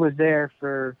 he was there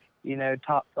for,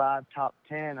 top 5, top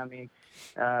 10. I mean,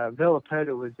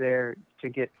 Villapoto was there to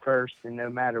get first and no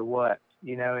matter what,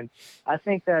 and I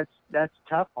think that's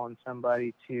tough on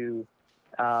somebody to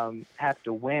have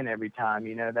to win every time.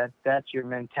 That's your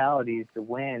mentality, is to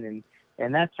win.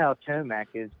 And that's how Tomac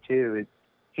is too.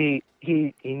 He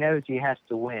knows he has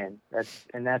to win. That's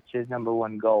his number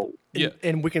one goal. Yeah,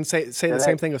 and we can say the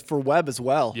same thing for Webb as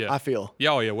well. Yeah. I feel.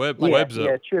 Yeah, Webb's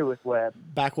yeah, true with Webb.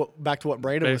 Back to what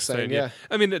Brandon was saying. Yeah.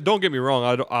 I mean, don't get me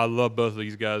wrong. I love both of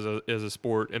these guys as a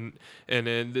sport, and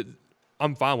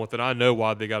I'm fine with it. I know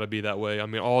why they got to be that way. I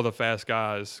mean, all the fast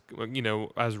guys,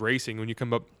 as racing, when you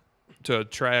come up to a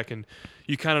track and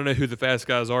you kind of know who the fast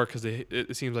guys are because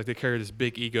it seems like they carry this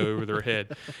big ego over their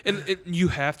head. And you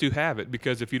have to have it,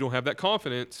 because if you don't have that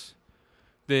confidence,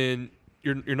 then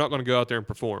you're not going to go out there and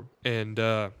perform. And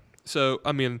so,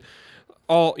 I mean,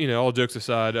 all jokes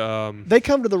aside. They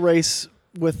come to the race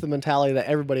with the mentality that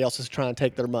everybody else is trying to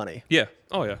take their money. Yeah.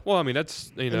 Oh, yeah. Well, I mean,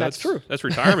 that's true. That's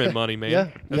retirement money,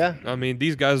 man. Yeah. I mean,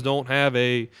 these guys don't have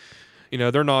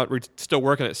they're not still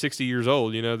working at 60 years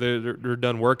old. They're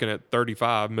done working at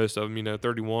 35. Most of them,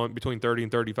 31, between 30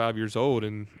 and 35 years old,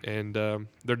 and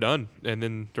they're done. And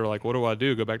then they're like, "What do I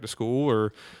do? Go back to school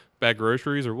or bag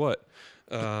groceries or what?"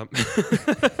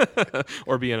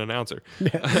 Or be an announcer.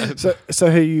 Yeah.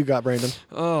 So who you got, Brandon?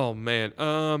 Oh man.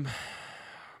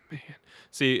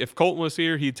 See, if Colton was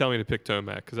here, he'd tell me to pick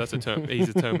Tomac because he's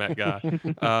a Tomac guy.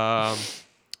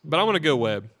 But I'm gonna go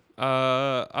Webb.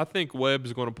 I think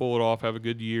Webb's going to pull it off, have a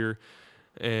good year,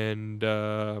 and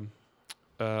I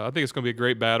think it's going to be a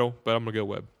great battle, but I'm going to go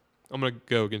Webb. I'm going to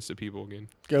go against the people again.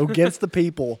 Go against the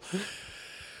people.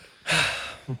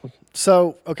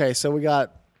 So we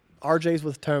got RJ's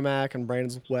with Tomac and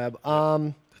Brandon's with Webb.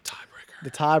 The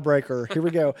tiebreaker. Here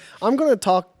we go. I'm going to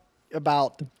talk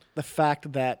about the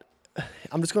fact that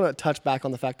I'm just going to touch back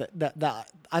on the fact that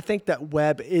I think that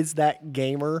Webb is that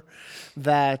gamer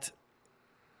that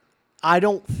I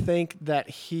don't think that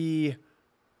he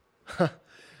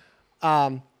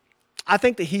I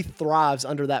think that he thrives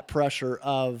under that pressure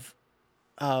of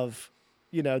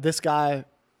this guy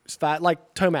is fat,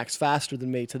 like Tomac's faster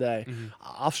than me today. Mm-hmm.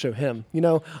 I'll show him.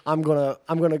 I'm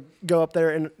gonna go up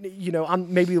there and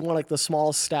I'm maybe one of like the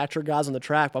smallest stature guys on the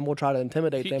track, but I'm gonna try to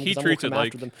intimidate them. He treats it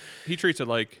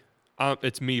like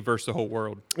it's me versus the whole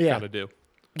world kind of deal.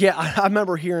 Yeah, I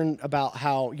remember hearing about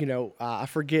how I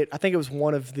forget. I think it was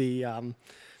one of the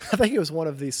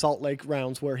Salt Lake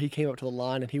rounds where he came up to the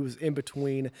line and he was in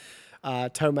between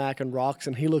Tomac and Rocks,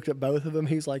 and he looked at both of them.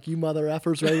 He's like, "You mother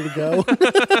effers, ready to go."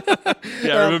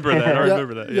 Yeah, I remember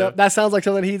that. Yeah, that sounds like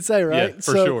something he'd say, right? Yeah,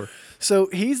 for sure. So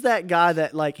he's that guy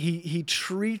that like he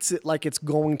treats it like it's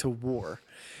going to war,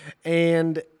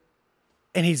 and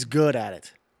he's good at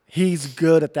it. He's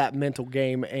good at that mental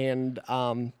game, and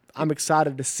I'm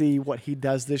excited to see what he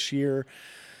does this year.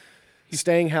 He's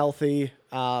staying healthy,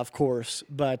 of course,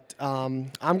 but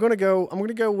I'm gonna go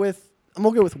with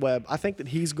Webb. I think that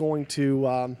he's going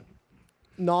to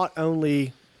not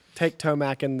only take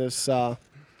Tomac in this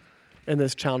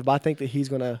challenge, but I think that he's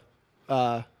going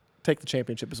to take the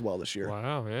championship as well this year.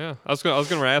 Wow, yeah. I was going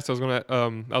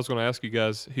to ask you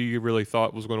guys who you really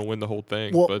thought was going to win the whole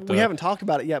thing. Well, but we haven't talked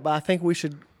about it yet, but I think we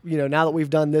should. Now that we've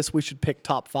done this, we should pick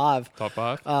top five. Top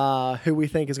five? Who we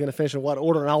think is going to finish in what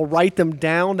order, and I'll write them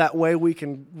down. That way we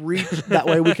can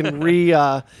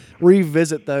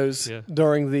revisit those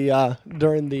during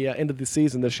the end of the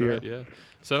season this year. Right, yeah.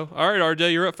 So, all right,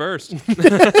 RJ, you're up first.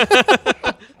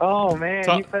 Oh man,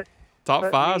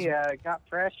 top five. Got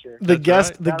pressure. The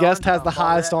guest has the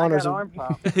highest honors. I got arm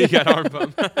pump. You got arm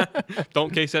pump.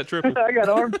 Don't case that triple. I got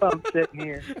arm pump sitting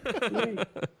here.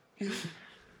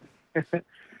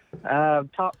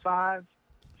 Top five.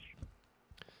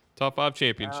 Top five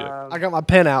championship. I got my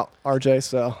pen out, RJ.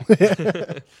 So.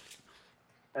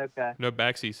 Okay. No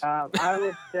backsies. I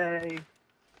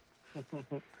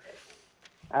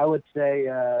would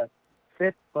say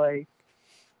fifth place.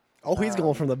 Oh, he's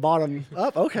going from the bottom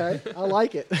up. Okay, I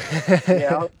like it.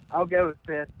 Yeah, I'll go with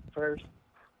fifth first.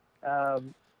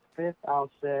 Fifth,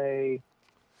 I'll say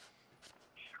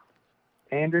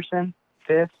Anderson,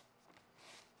 5th.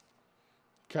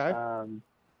 Okay.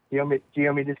 Do you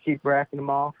want me to just keep racking them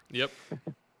off? Yep.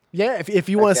 Yeah, if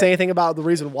you want to Okay. say anything about the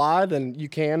reason why, then you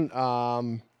can.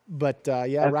 But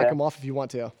yeah, rack Okay. them off if you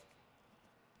want to.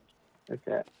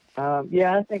 Okay.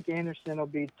 Yeah, I think Anderson will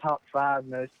be top 5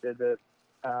 most of the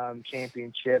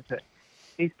championship.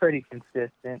 He's pretty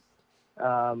consistent.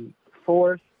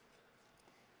 4th,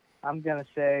 I'm going to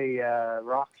say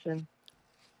Roxon.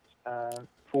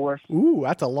 4th. Ooh,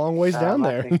 that's a long ways down I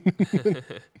there. think-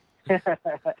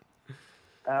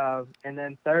 and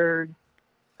then 3rd,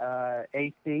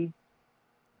 AC.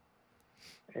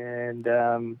 And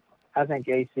I think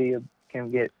AC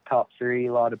can get top 3,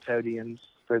 a lot of podiums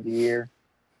for the year.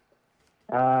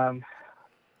 2nd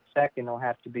will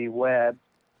have to be Webb.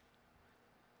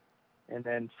 And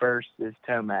then 1st is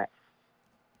Tomac.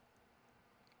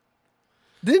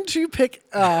 Didn't you pick?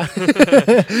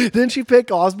 Didn't you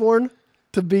pick Osborne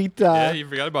to beat? Yeah, you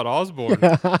forgot about Osborne.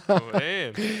 Oh,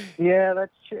 man. Yeah,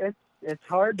 that's true. It's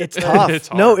hard to It's put- tough. It's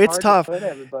hard. No, it's hard tough. to put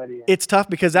everybody in. It's tough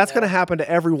because that's Yeah. going to happen to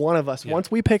every one of us. Yeah. Once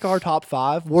we pick our top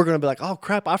 5, we're going to be like, "Oh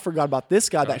crap, I forgot about this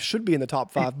guy that should be in the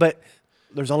top 5." But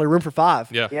there's only room for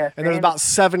 5. Yeah. Yeah, And there's about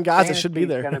 7 guys that should be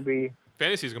there.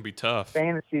 Fantasy's going to be tough.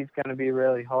 Fantasy's gonna be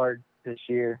really hard this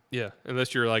year. Yeah,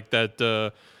 unless you're like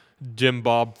that Jim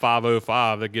Bob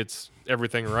 505 that gets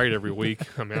everything right every week.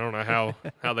 I mean, I don't know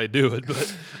how they do it,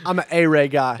 but I'm an A-Ray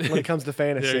guy when it comes to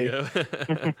there fantasy.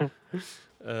 you go.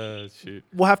 Shoot.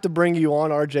 We'll have to bring you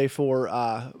on, RJ, for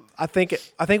I think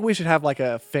we should have like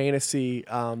a fantasy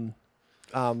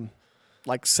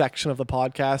like section of the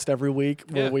podcast every week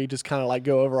where Yeah. we just kind of like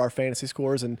go over our fantasy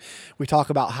scores and we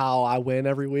talk about how I win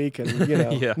every week and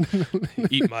Yeah.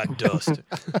 Eat my dust.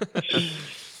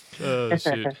 Oh,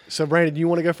 shoot. So Brandon, you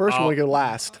want to go first or want to go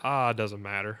last? It doesn't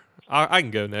matter. I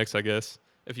can go next, I guess,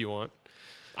 if you want.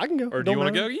 I can go. Or do Don't you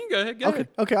want to matter. go? You can go ahead. Go Okay, ahead.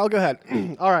 okay, I'll go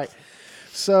ahead. All right.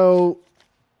 So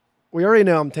we already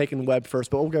know I'm taking Webb first,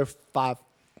 but we'll go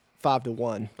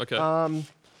 5-1. Okay.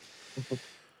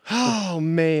 Oh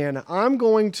man, I'm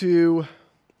going to.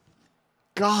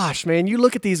 Gosh, man, you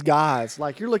look at these guys.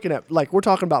 Like you're looking at, like we're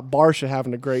talking about Barsha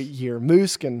having a great year,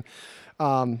 Moosk and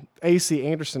AC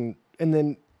Anderson, and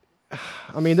then,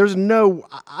 I mean,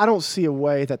 I don't see a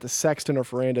way that the Sexton or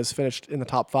Ferrandis finished in the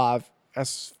top 5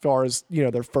 as far as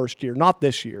their first year, not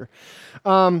this year.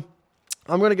 I'm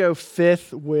going to go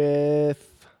 5th with.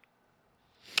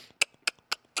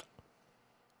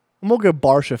 I'm going to go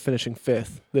Barsha finishing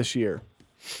 5th this year.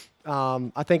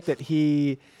 I think that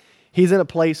he's in a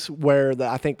place where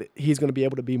I think that he's going to be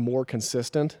able to be more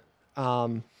consistent.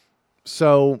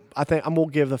 So I think I'm going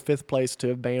to give the 5th place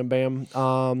to Bam Bam.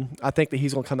 I think that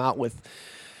he's going to come out with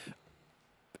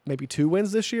maybe 2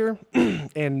 wins this year,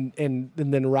 and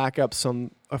then rack up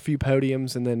a few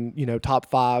podiums, and then top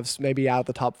 5s, maybe out of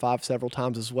the top 5 several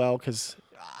times as well. Because,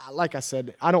 like I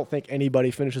said, I don't think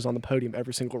anybody finishes on the podium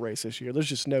every single race this year. There's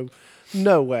just no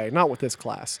way, not with this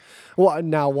class. Well,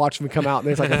 now watch them come out, and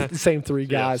there's like the same 3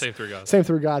 guys. Yeah, same 3 guys. Same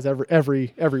 3 guys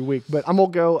every week. But I'm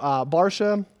gonna go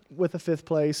Barsha with the 5th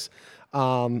place.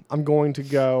 I'm going to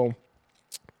go.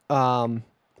 Oh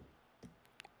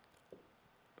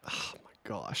my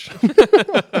gosh.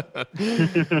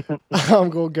 I'm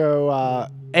gonna go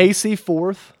AC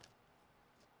 4th.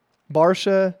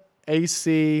 Barsha,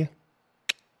 AC.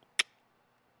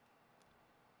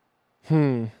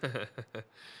 Man,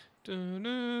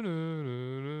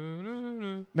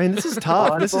 this is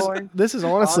tough. This is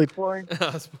honestly. Osborne.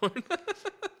 Osborne.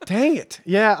 Dang it.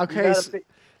 Yeah. Okay.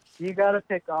 You gotta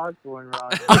pick Osborne,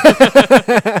 Ron.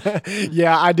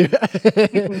 Yeah, I do.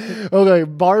 Okay,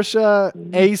 Barsha,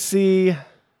 AC.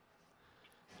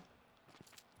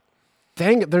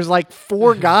 Dang it, there's like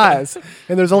 4 guys,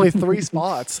 and there's only 3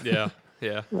 spots. Yeah.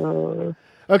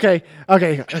 Okay.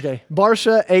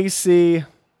 Barsha, AC,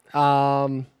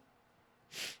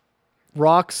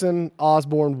 Roxon,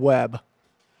 Osborne, Webb.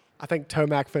 I think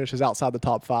Tomac finishes outside the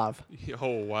top 5.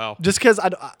 Oh, wow. Just because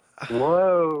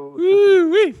Whoa.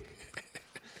 Woo-wee.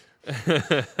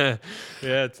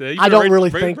 Yeah, I don't really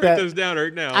think break that. those down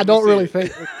right now. I don't really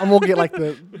think I'm gonna get like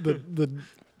the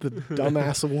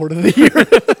dumbass award of the year.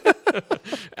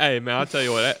 Hey man, I'll tell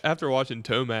you what. After watching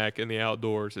Tomac in the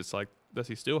outdoors, it's like, does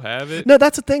he still have it? No,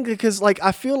 that's the thing because like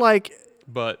I feel like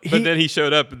But then he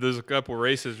showed up. There's a couple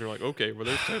races. And you're like, okay, well,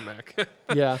 there's Tomac.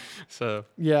 yeah. So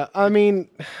Yeah, I mean,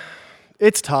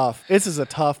 it's tough. This is a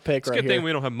tough pick it's a right good here. thing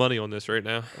we don't have money on this right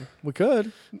now. We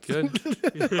could. Good.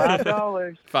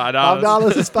 $5.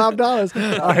 $5. Is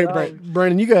 $5. All right,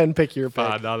 Brandon, you go ahead and pick your pick.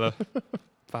 $5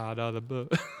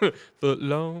 foot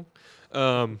long.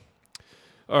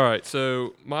 All right,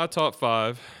 so my top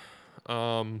 5.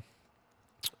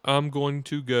 I'm going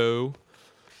to go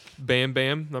Bam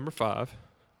Bam, number 5.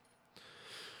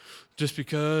 Just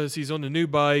because he's on the new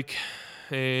bike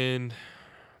and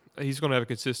he's going to have a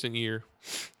consistent year.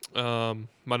 My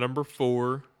number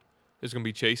 4 is going to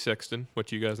be Chase Sexton,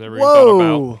 which you guys never even thought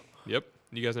about. Yep.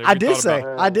 You guys never I even did thought say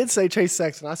about. I did say Chase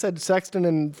Sexton. I said Sexton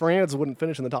and Franz wouldn't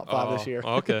finish in the top 5 this year.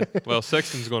 Okay. Well,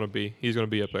 Sexton's going to be. He's going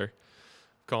to be up there.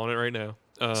 Calling it right now.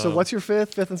 So what's your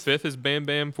 5th? 5th and 5th is Bam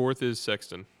Bam. 4th is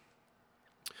Sexton.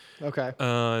 Okay.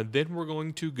 Then we're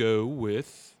going to go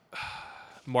with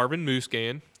Marvin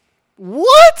Muscan.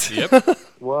 What? Yep.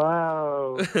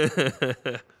 Wow.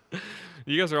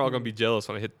 You guys are all going to be jealous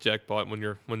when I hit the jackpot when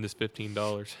you win this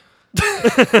 $15.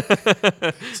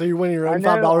 So you're winning your own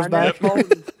I know $5 back?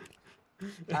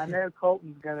 I know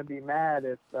Colton's going to be mad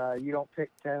if you don't pick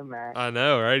Tomac. I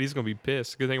know, right? He's going to be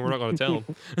pissed. Good thing we're not going to tell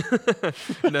him.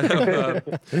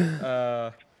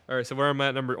 No. All right, so where am I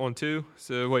at on 2?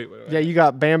 So wait. Yeah, you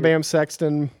got Bam Bam,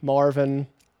 Sexton, Marvin.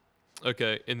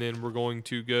 Okay, and then we're going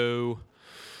to go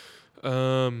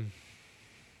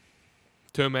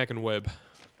Tomac and Webb.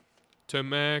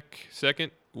 Tomac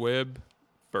 2nd, Webb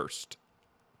 1st.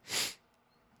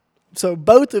 So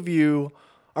both of you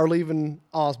are leaving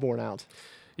Osborne out.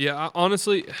 Yeah,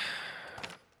 honestly,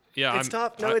 yeah. It's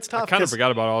tough. No, it's tough I kind of 'cause-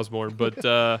 forgot about Osborne, but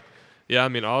yeah, I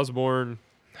mean Osborne,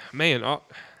 man.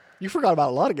 You forgot about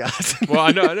a lot of guys. Well,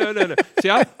 I know. See,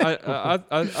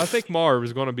 I think Marv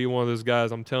is going to be one of those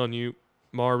guys. I'm telling you,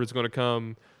 Marv is going to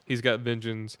come. He's got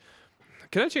vengeance.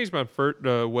 Can I change my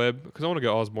Webb? Because I want to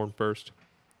go Osborne first.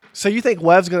 So you think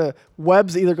Webb's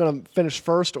either gonna finish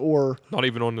first or Not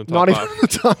even on the top not 5. even the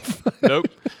top 5? Nope.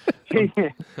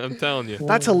 I'm telling you.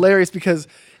 That's hilarious because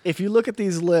if you look at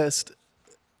these lists,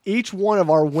 each one of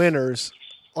our winners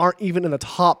aren't even in the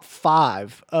top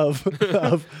 5 of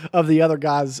of the other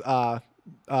guys' The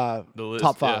list,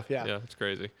 top 5. Yeah. it's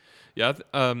crazy. Yeah,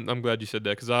 I'm glad you said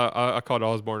that because I caught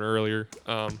Osborne earlier.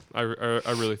 I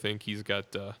really think he's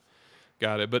got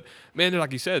it. But man,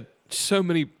 like you said, so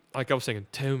many. Like I was thinking,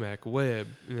 Tomac, Webb,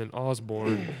 and then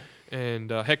Osborne,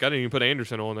 and heck, I didn't even put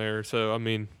Anderson on there. So I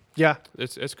mean, Yeah.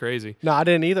 it's crazy. No, I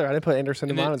didn't either. I didn't put Anderson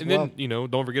in mine as well. And then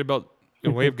don't forget about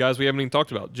we have guys we haven't even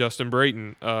talked about. Justin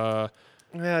Brayton.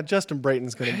 Yeah, Justin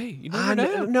Brayton's gonna. Hey, you never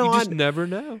know. No, you just never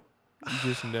know. You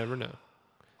just never know.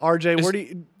 RJ, where do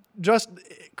you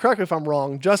correct me if I'm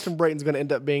wrong? Justin Brayton's going to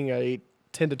end up being a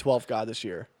 10 to 12 guy this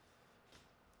year.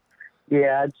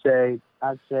 Yeah,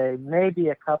 I'd say maybe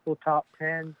a couple top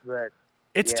 10s, but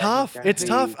It's yeah, tough. he's It's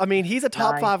gonna tough. be I mean, he's a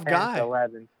top 9, 5 10, guy.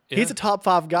 11. Yeah. He's a top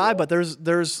 5 guy, Yeah. but there's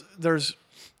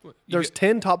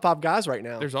 10 top 5 guys right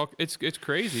now. There's all it's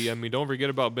crazy. I mean, don't forget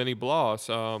about Benny Bloss.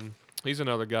 He's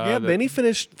another guy. Yeah, that, Benny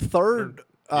finished 3rd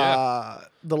Yeah.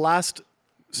 the last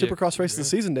Supercross race of the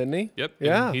season, didn't he? Yep.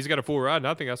 Yeah. And he's got a full ride, and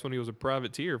I think that's when he was a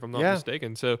privateer, if I'm not Yeah.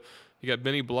 mistaken. So you got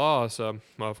Benny Bloss, well,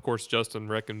 of course, Justin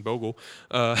Reckenbogle.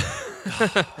 I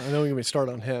know we're going to start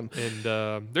on him.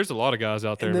 And there's a lot of guys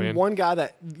out there, And then man. one guy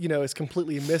that is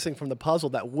completely missing from the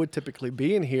puzzle that would typically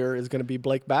be in here is going to be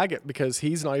Blake Baggett because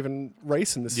he's not even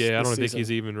racing this. Yeah, I this don't think season.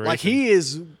 he's even racing. Like he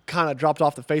is kind of dropped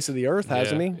off the face of the earth,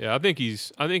 hasn't he? Yeah, I think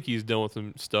he's dealing with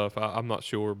some stuff. I'm not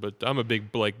sure, but I'm a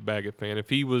big Blake Baggett fan. If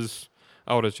he was,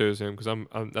 I would have chose him because I'm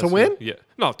that's To win? Yeah,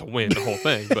 not to win the whole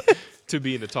thing, but to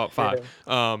be in the top 5.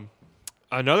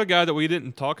 Another guy that we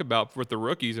didn't talk about with the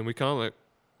rookies and we kind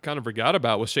of forgot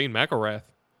about was Shane McElrath.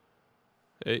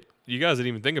 Hey, you guys didn't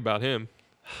even think about him.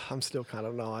 I'm still kind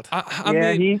of not. I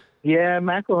mean,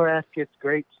 McElrath gets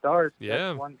great starts. Yeah.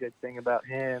 That's one good thing about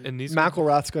him. and he's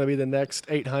McElrath's going to be the next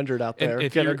 800 out there,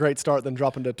 if getting a you're- great start, then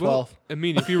dropping to 12th. Well, I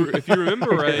mean, if you remember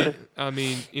right, I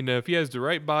mean, if he has the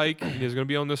right bike, he's going to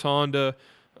be on this Honda.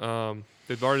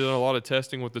 They've already done a lot of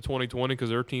testing with the 2020 because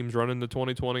their team's running the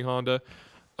 2020 Honda.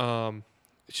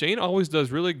 Shane always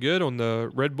does really good on the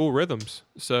Red Bull rhythms.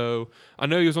 So I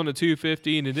know he was on the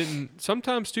 250, and it didn't.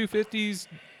 Sometimes 250s,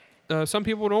 some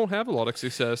people don't have a lot of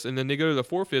success, and then they go to the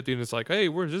 450, and it's like, hey,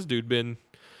 where's this dude been?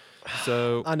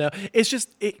 So I know. It's just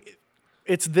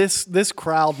it's this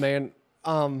crowd, man.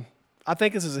 I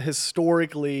think this is a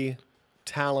historically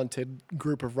talented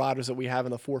group of riders that we have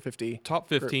in the 450. top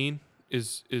 15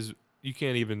 is you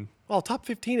can't even. Well, top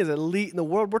 15 is elite in the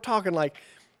world. We're talking like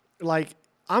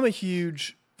I'm a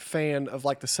huge fan of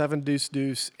like the 7 Deuce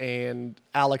Deuce and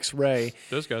Alex Ray.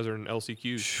 Those guys are in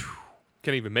LCQs.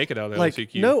 Can't even make it out of the Like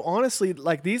LCQ. no, honestly,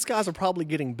 like these guys are probably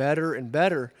getting better and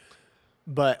better.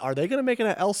 But are they going to make it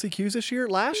at LCQs this year?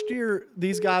 Last year,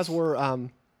 these guys,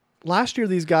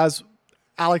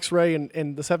 Alex Ray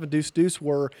and the 7 Deuce Deuce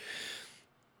were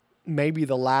maybe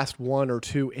the last 1 or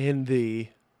 2 in the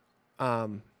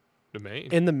the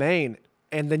main. in the main.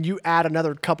 and then you add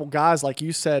another couple guys, like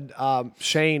you said,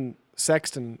 Shane,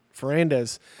 Sexton,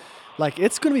 Ferrandez. Like,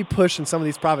 it's going to be pushing some of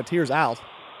these privateers out.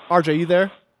 RJ, you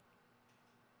there?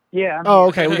 Yeah. I'm Oh,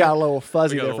 here. okay. We got a little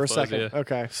fuzzy We got there a for a little fuzzy, second. yeah.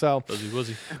 Okay, so.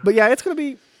 Fuzzy. But yeah, it's going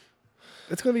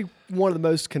to be one of the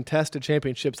most contested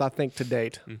championships, I think, to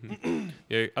date. Mm-hmm.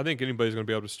 Yeah, I think anybody's going to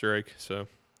be able to strike. So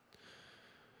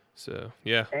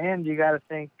yeah. And you got to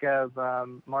think of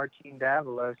Martin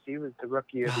Davalos. He was the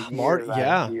rookie of the year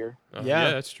last year.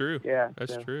 Yeah, that's true. Yeah,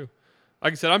 That's so. true.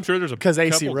 Like I said, I'm sure there's a Because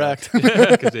AC couple wrecked. guys.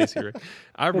 Because AC wrecked.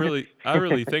 I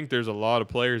really think there's a lot of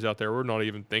players out there we're not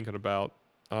even thinking about,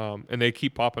 and they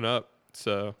keep popping up.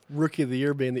 So Rookie of the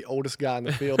year being the oldest guy in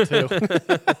the field, too.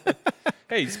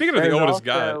 hey, speaking of There's the oldest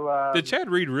also, guy, did Chad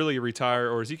Reed really retire,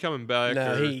 or is he coming back?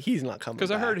 No, or, he's not coming back.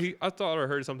 because I thought I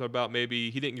heard something about maybe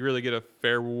he didn't really get a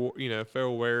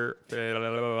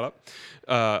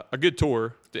a good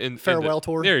tour to end. Farewell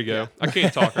tour? There you go. Yeah. I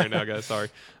can't talk right now, guys. Sorry.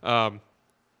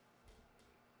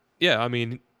 Yeah, I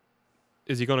mean,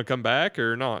 is he going to come back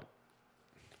or not?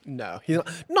 No, he's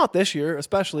not this year,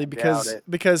 especially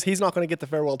because he's not going to get the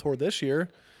farewell tour this year.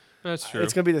 That's true.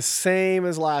 It's going to be the same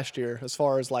as last year as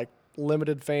far as like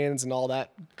limited fans and all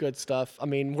that good stuff. I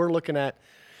mean, we're looking at.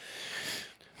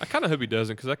 I kind of hope he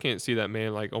doesn't, because I can't see that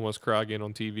man like almost cry again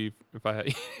on TV. If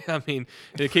I, I mean,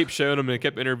 they kept showing him and they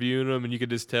kept interviewing him, and you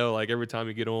could just tell like every time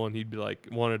he'd get on, he'd be like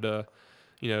wanted to,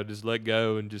 just let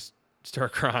go and just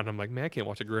start crying. I'm like, man, I can't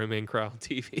watch a grown man cry on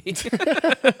TV.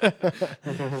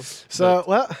 So,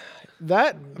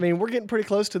 we're getting pretty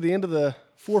close to the end of the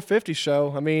 450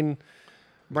 show. I mean,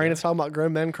 Brandon's talking about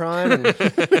grown men crying. And,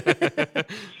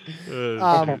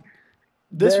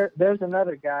 there's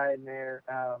another guy in there,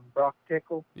 Brock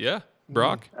Tickle. Yeah,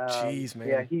 Brock. Jeez, man.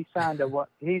 Yeah, he signed a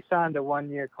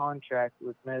 1-year contract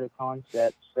with Meta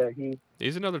Concepts, so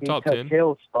He's another he top took 10.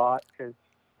 Hill's spot because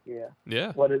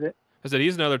Yeah. What is it? I said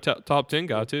he's another top 10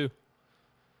 guy too.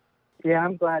 Yeah,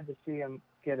 I'm glad to see him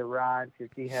get a ride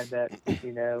because he had that,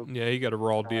 Yeah, he got a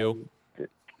raw deal.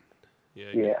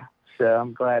 Yeah, so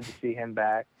I'm glad to see him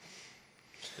back.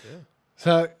 Yeah.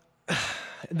 So,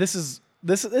 this has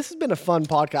been a fun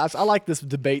podcast. I like this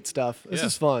debate stuff. This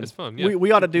is fun. It's fun. Yeah.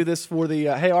 We ought to do this for the.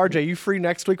 Hey, RJ, you free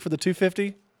next week for the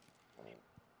 250?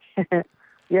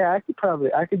 Yeah, I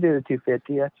could do the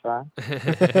 250.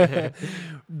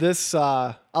 That's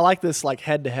fine. I like this like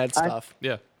head-to-head stuff.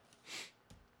 Yeah.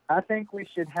 I think we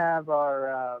should have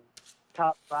our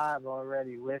top 5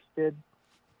 already listed,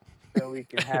 so we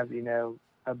can have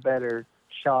a better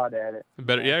shot at it.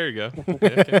 Better. Yeah, there you go.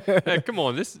 Yeah, okay. Hey, come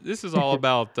on. This is all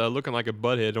about looking like a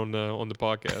butthead on the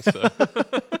podcast. So.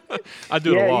 I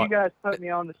do it a lot. Yeah, you guys put me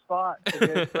on the spot to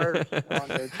go first on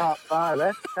the top 5.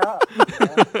 That's tough.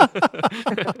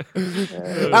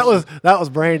 That was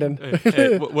Brandon.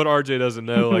 Hey, what RJ doesn't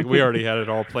know, like we already had it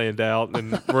all planned out,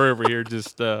 and we're over here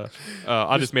just.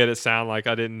 I just made it sound like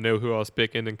I didn't know who I was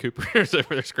picking, and Cooper is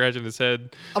over there scratching his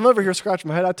head. I'm over here scratching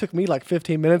my head. It took me like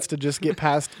 15 minutes to just get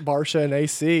past Barsha and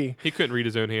AC. He couldn't read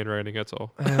his own handwriting. That's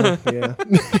all. Yeah.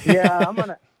 Yeah, I'm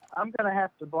gonna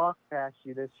have to block pass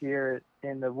you this year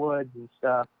in the woods and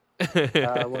stuff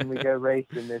when we go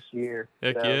racing this year.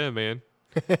 Heck so. yeah, man.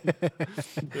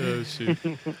 Oh shoot.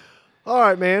 All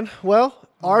right, man. Well,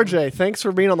 RJ, thanks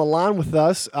for being on the line with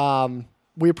us.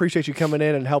 We appreciate you coming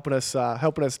in and helping us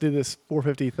do this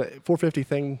 450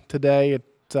 thing today. It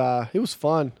was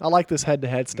fun. I like this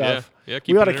head-to-head stuff. Yeah,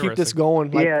 we ought to keep this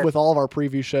going with all of our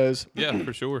preview shows. Yeah,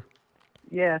 for sure.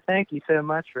 Yeah, thank you so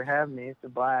much for having me. It's a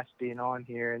blast being on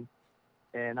here,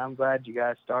 and I'm glad you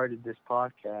guys started this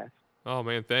podcast. Oh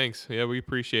man, thanks. Yeah, we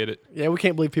appreciate it. Yeah, we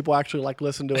can't believe people actually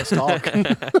listen to us talk.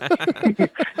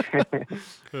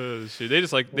 Oh, shoot. They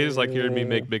just like hearing me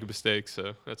make big mistakes.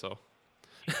 So that's all.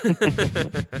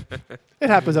 It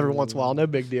happens every once in a while. No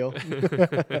big deal.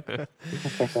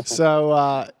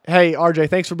 So, hey, RJ,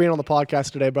 thanks for being on the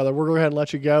podcast today, brother. We're going to go ahead and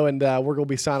let you go, and we're going to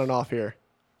be signing off here.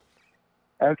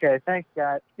 Okay, thanks,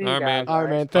 guys. See you All right, guys. man. All right,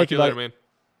 man. Talk Thank to you, later, buddy. man.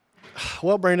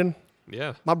 Well, Brandon,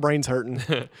 Yeah. my brain's hurting.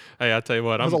 Hey, I tell you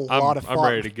what, That was a lot of I'm fun.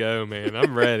 ready to go, man.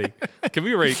 I'm ready. Can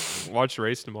we watch the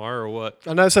race tomorrow or what?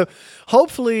 I know. So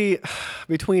hopefully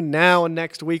between now and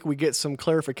next week, we get some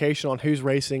clarification on who's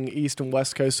racing East and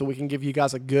West Coast so we can give you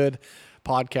guys a good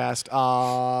podcast.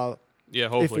 Yeah,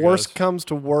 If hopefully. worse guys. comes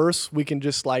to worse, we can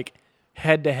just like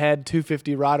head-to-head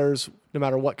 250 riders, no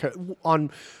matter what,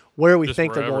 on where we Just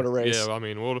think they're wherever. going to race. Yeah, I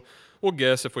mean, we'll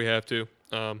guess if we have to.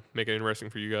 Make it interesting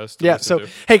for you guys to Yeah, listen so,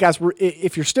 to. hey, guys,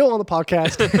 if you're still on the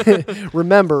podcast,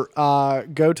 remember,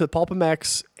 go to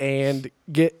PulpMX and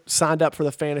get signed up for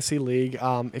the fantasy league.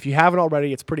 If you haven't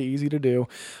already, it's pretty easy to do.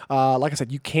 Like I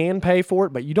said, you can pay for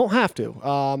it, but you don't have to.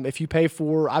 If you pay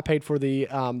for, I paid for the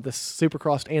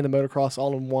Supercross and the motocross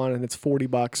all in one, and it's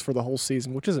 $40 for the whole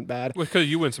season, which isn't bad. Well, because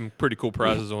you win some pretty cool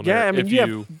prizes on there. Yeah, I mean, you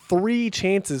have 3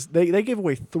 chances. They give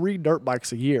away 3 dirt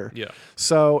bikes a year. Yeah.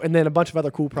 So, and then a bunch of other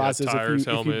cool prizes tires, if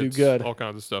you helmets, do good. all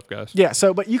kinds of stuff, guys. Yeah,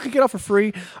 so, but you can get off for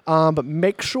free, but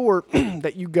make sure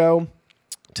that you go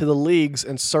to the leagues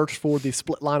and search for the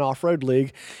Split Line Off-Road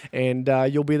League, and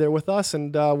you'll be there with us,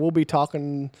 and we'll be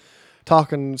talking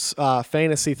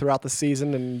fantasy throughout the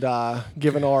season and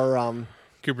giving our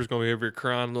Cooper's going to be over here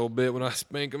crying a little bit when I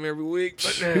spank him every week.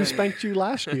 But who spanked you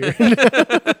last year?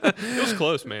 It was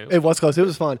close, man. It was close. It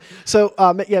was fun. So,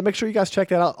 yeah, make sure you guys check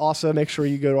that out. Also, make sure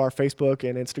you go to our Facebook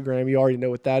and Instagram. You already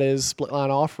know what that is, Splitline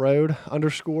Off-Road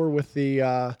 _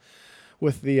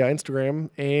 with the Instagram.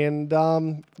 And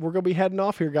we're going to be heading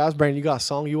off here, guys. Brandon, you got a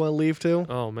song you want to leave to?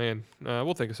 Oh, man.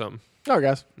 We'll think of something. All right,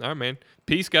 guys. All right, man.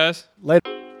 Peace, guys. Later.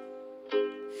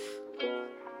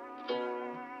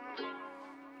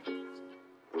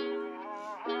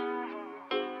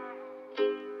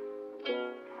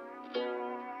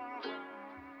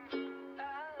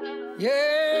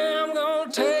 Yeah, I'm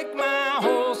gonna take my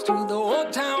horse to the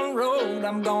old town road.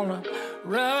 I'm gonna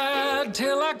ride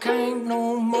till I can't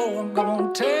no more. I'm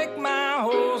gonna take my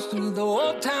horse to the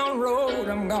old town road.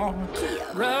 I'm gonna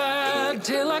ride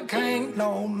till I can't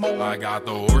no more. I got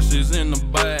the horses in the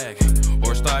bag,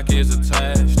 horse stock is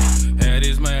attached. Head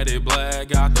is matted black,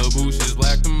 got the bushes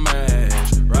black to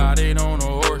match. Riding on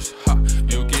a horse, ha,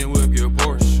 you can whip your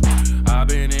Porsche. I've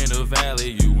been in the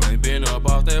valley, you ain't been up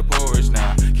off that porch.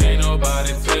 Now, can't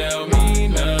nobody tell me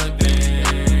nothing.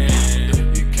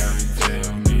 You can't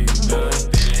tell me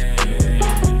nothing.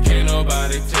 Can't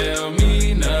nobody tell me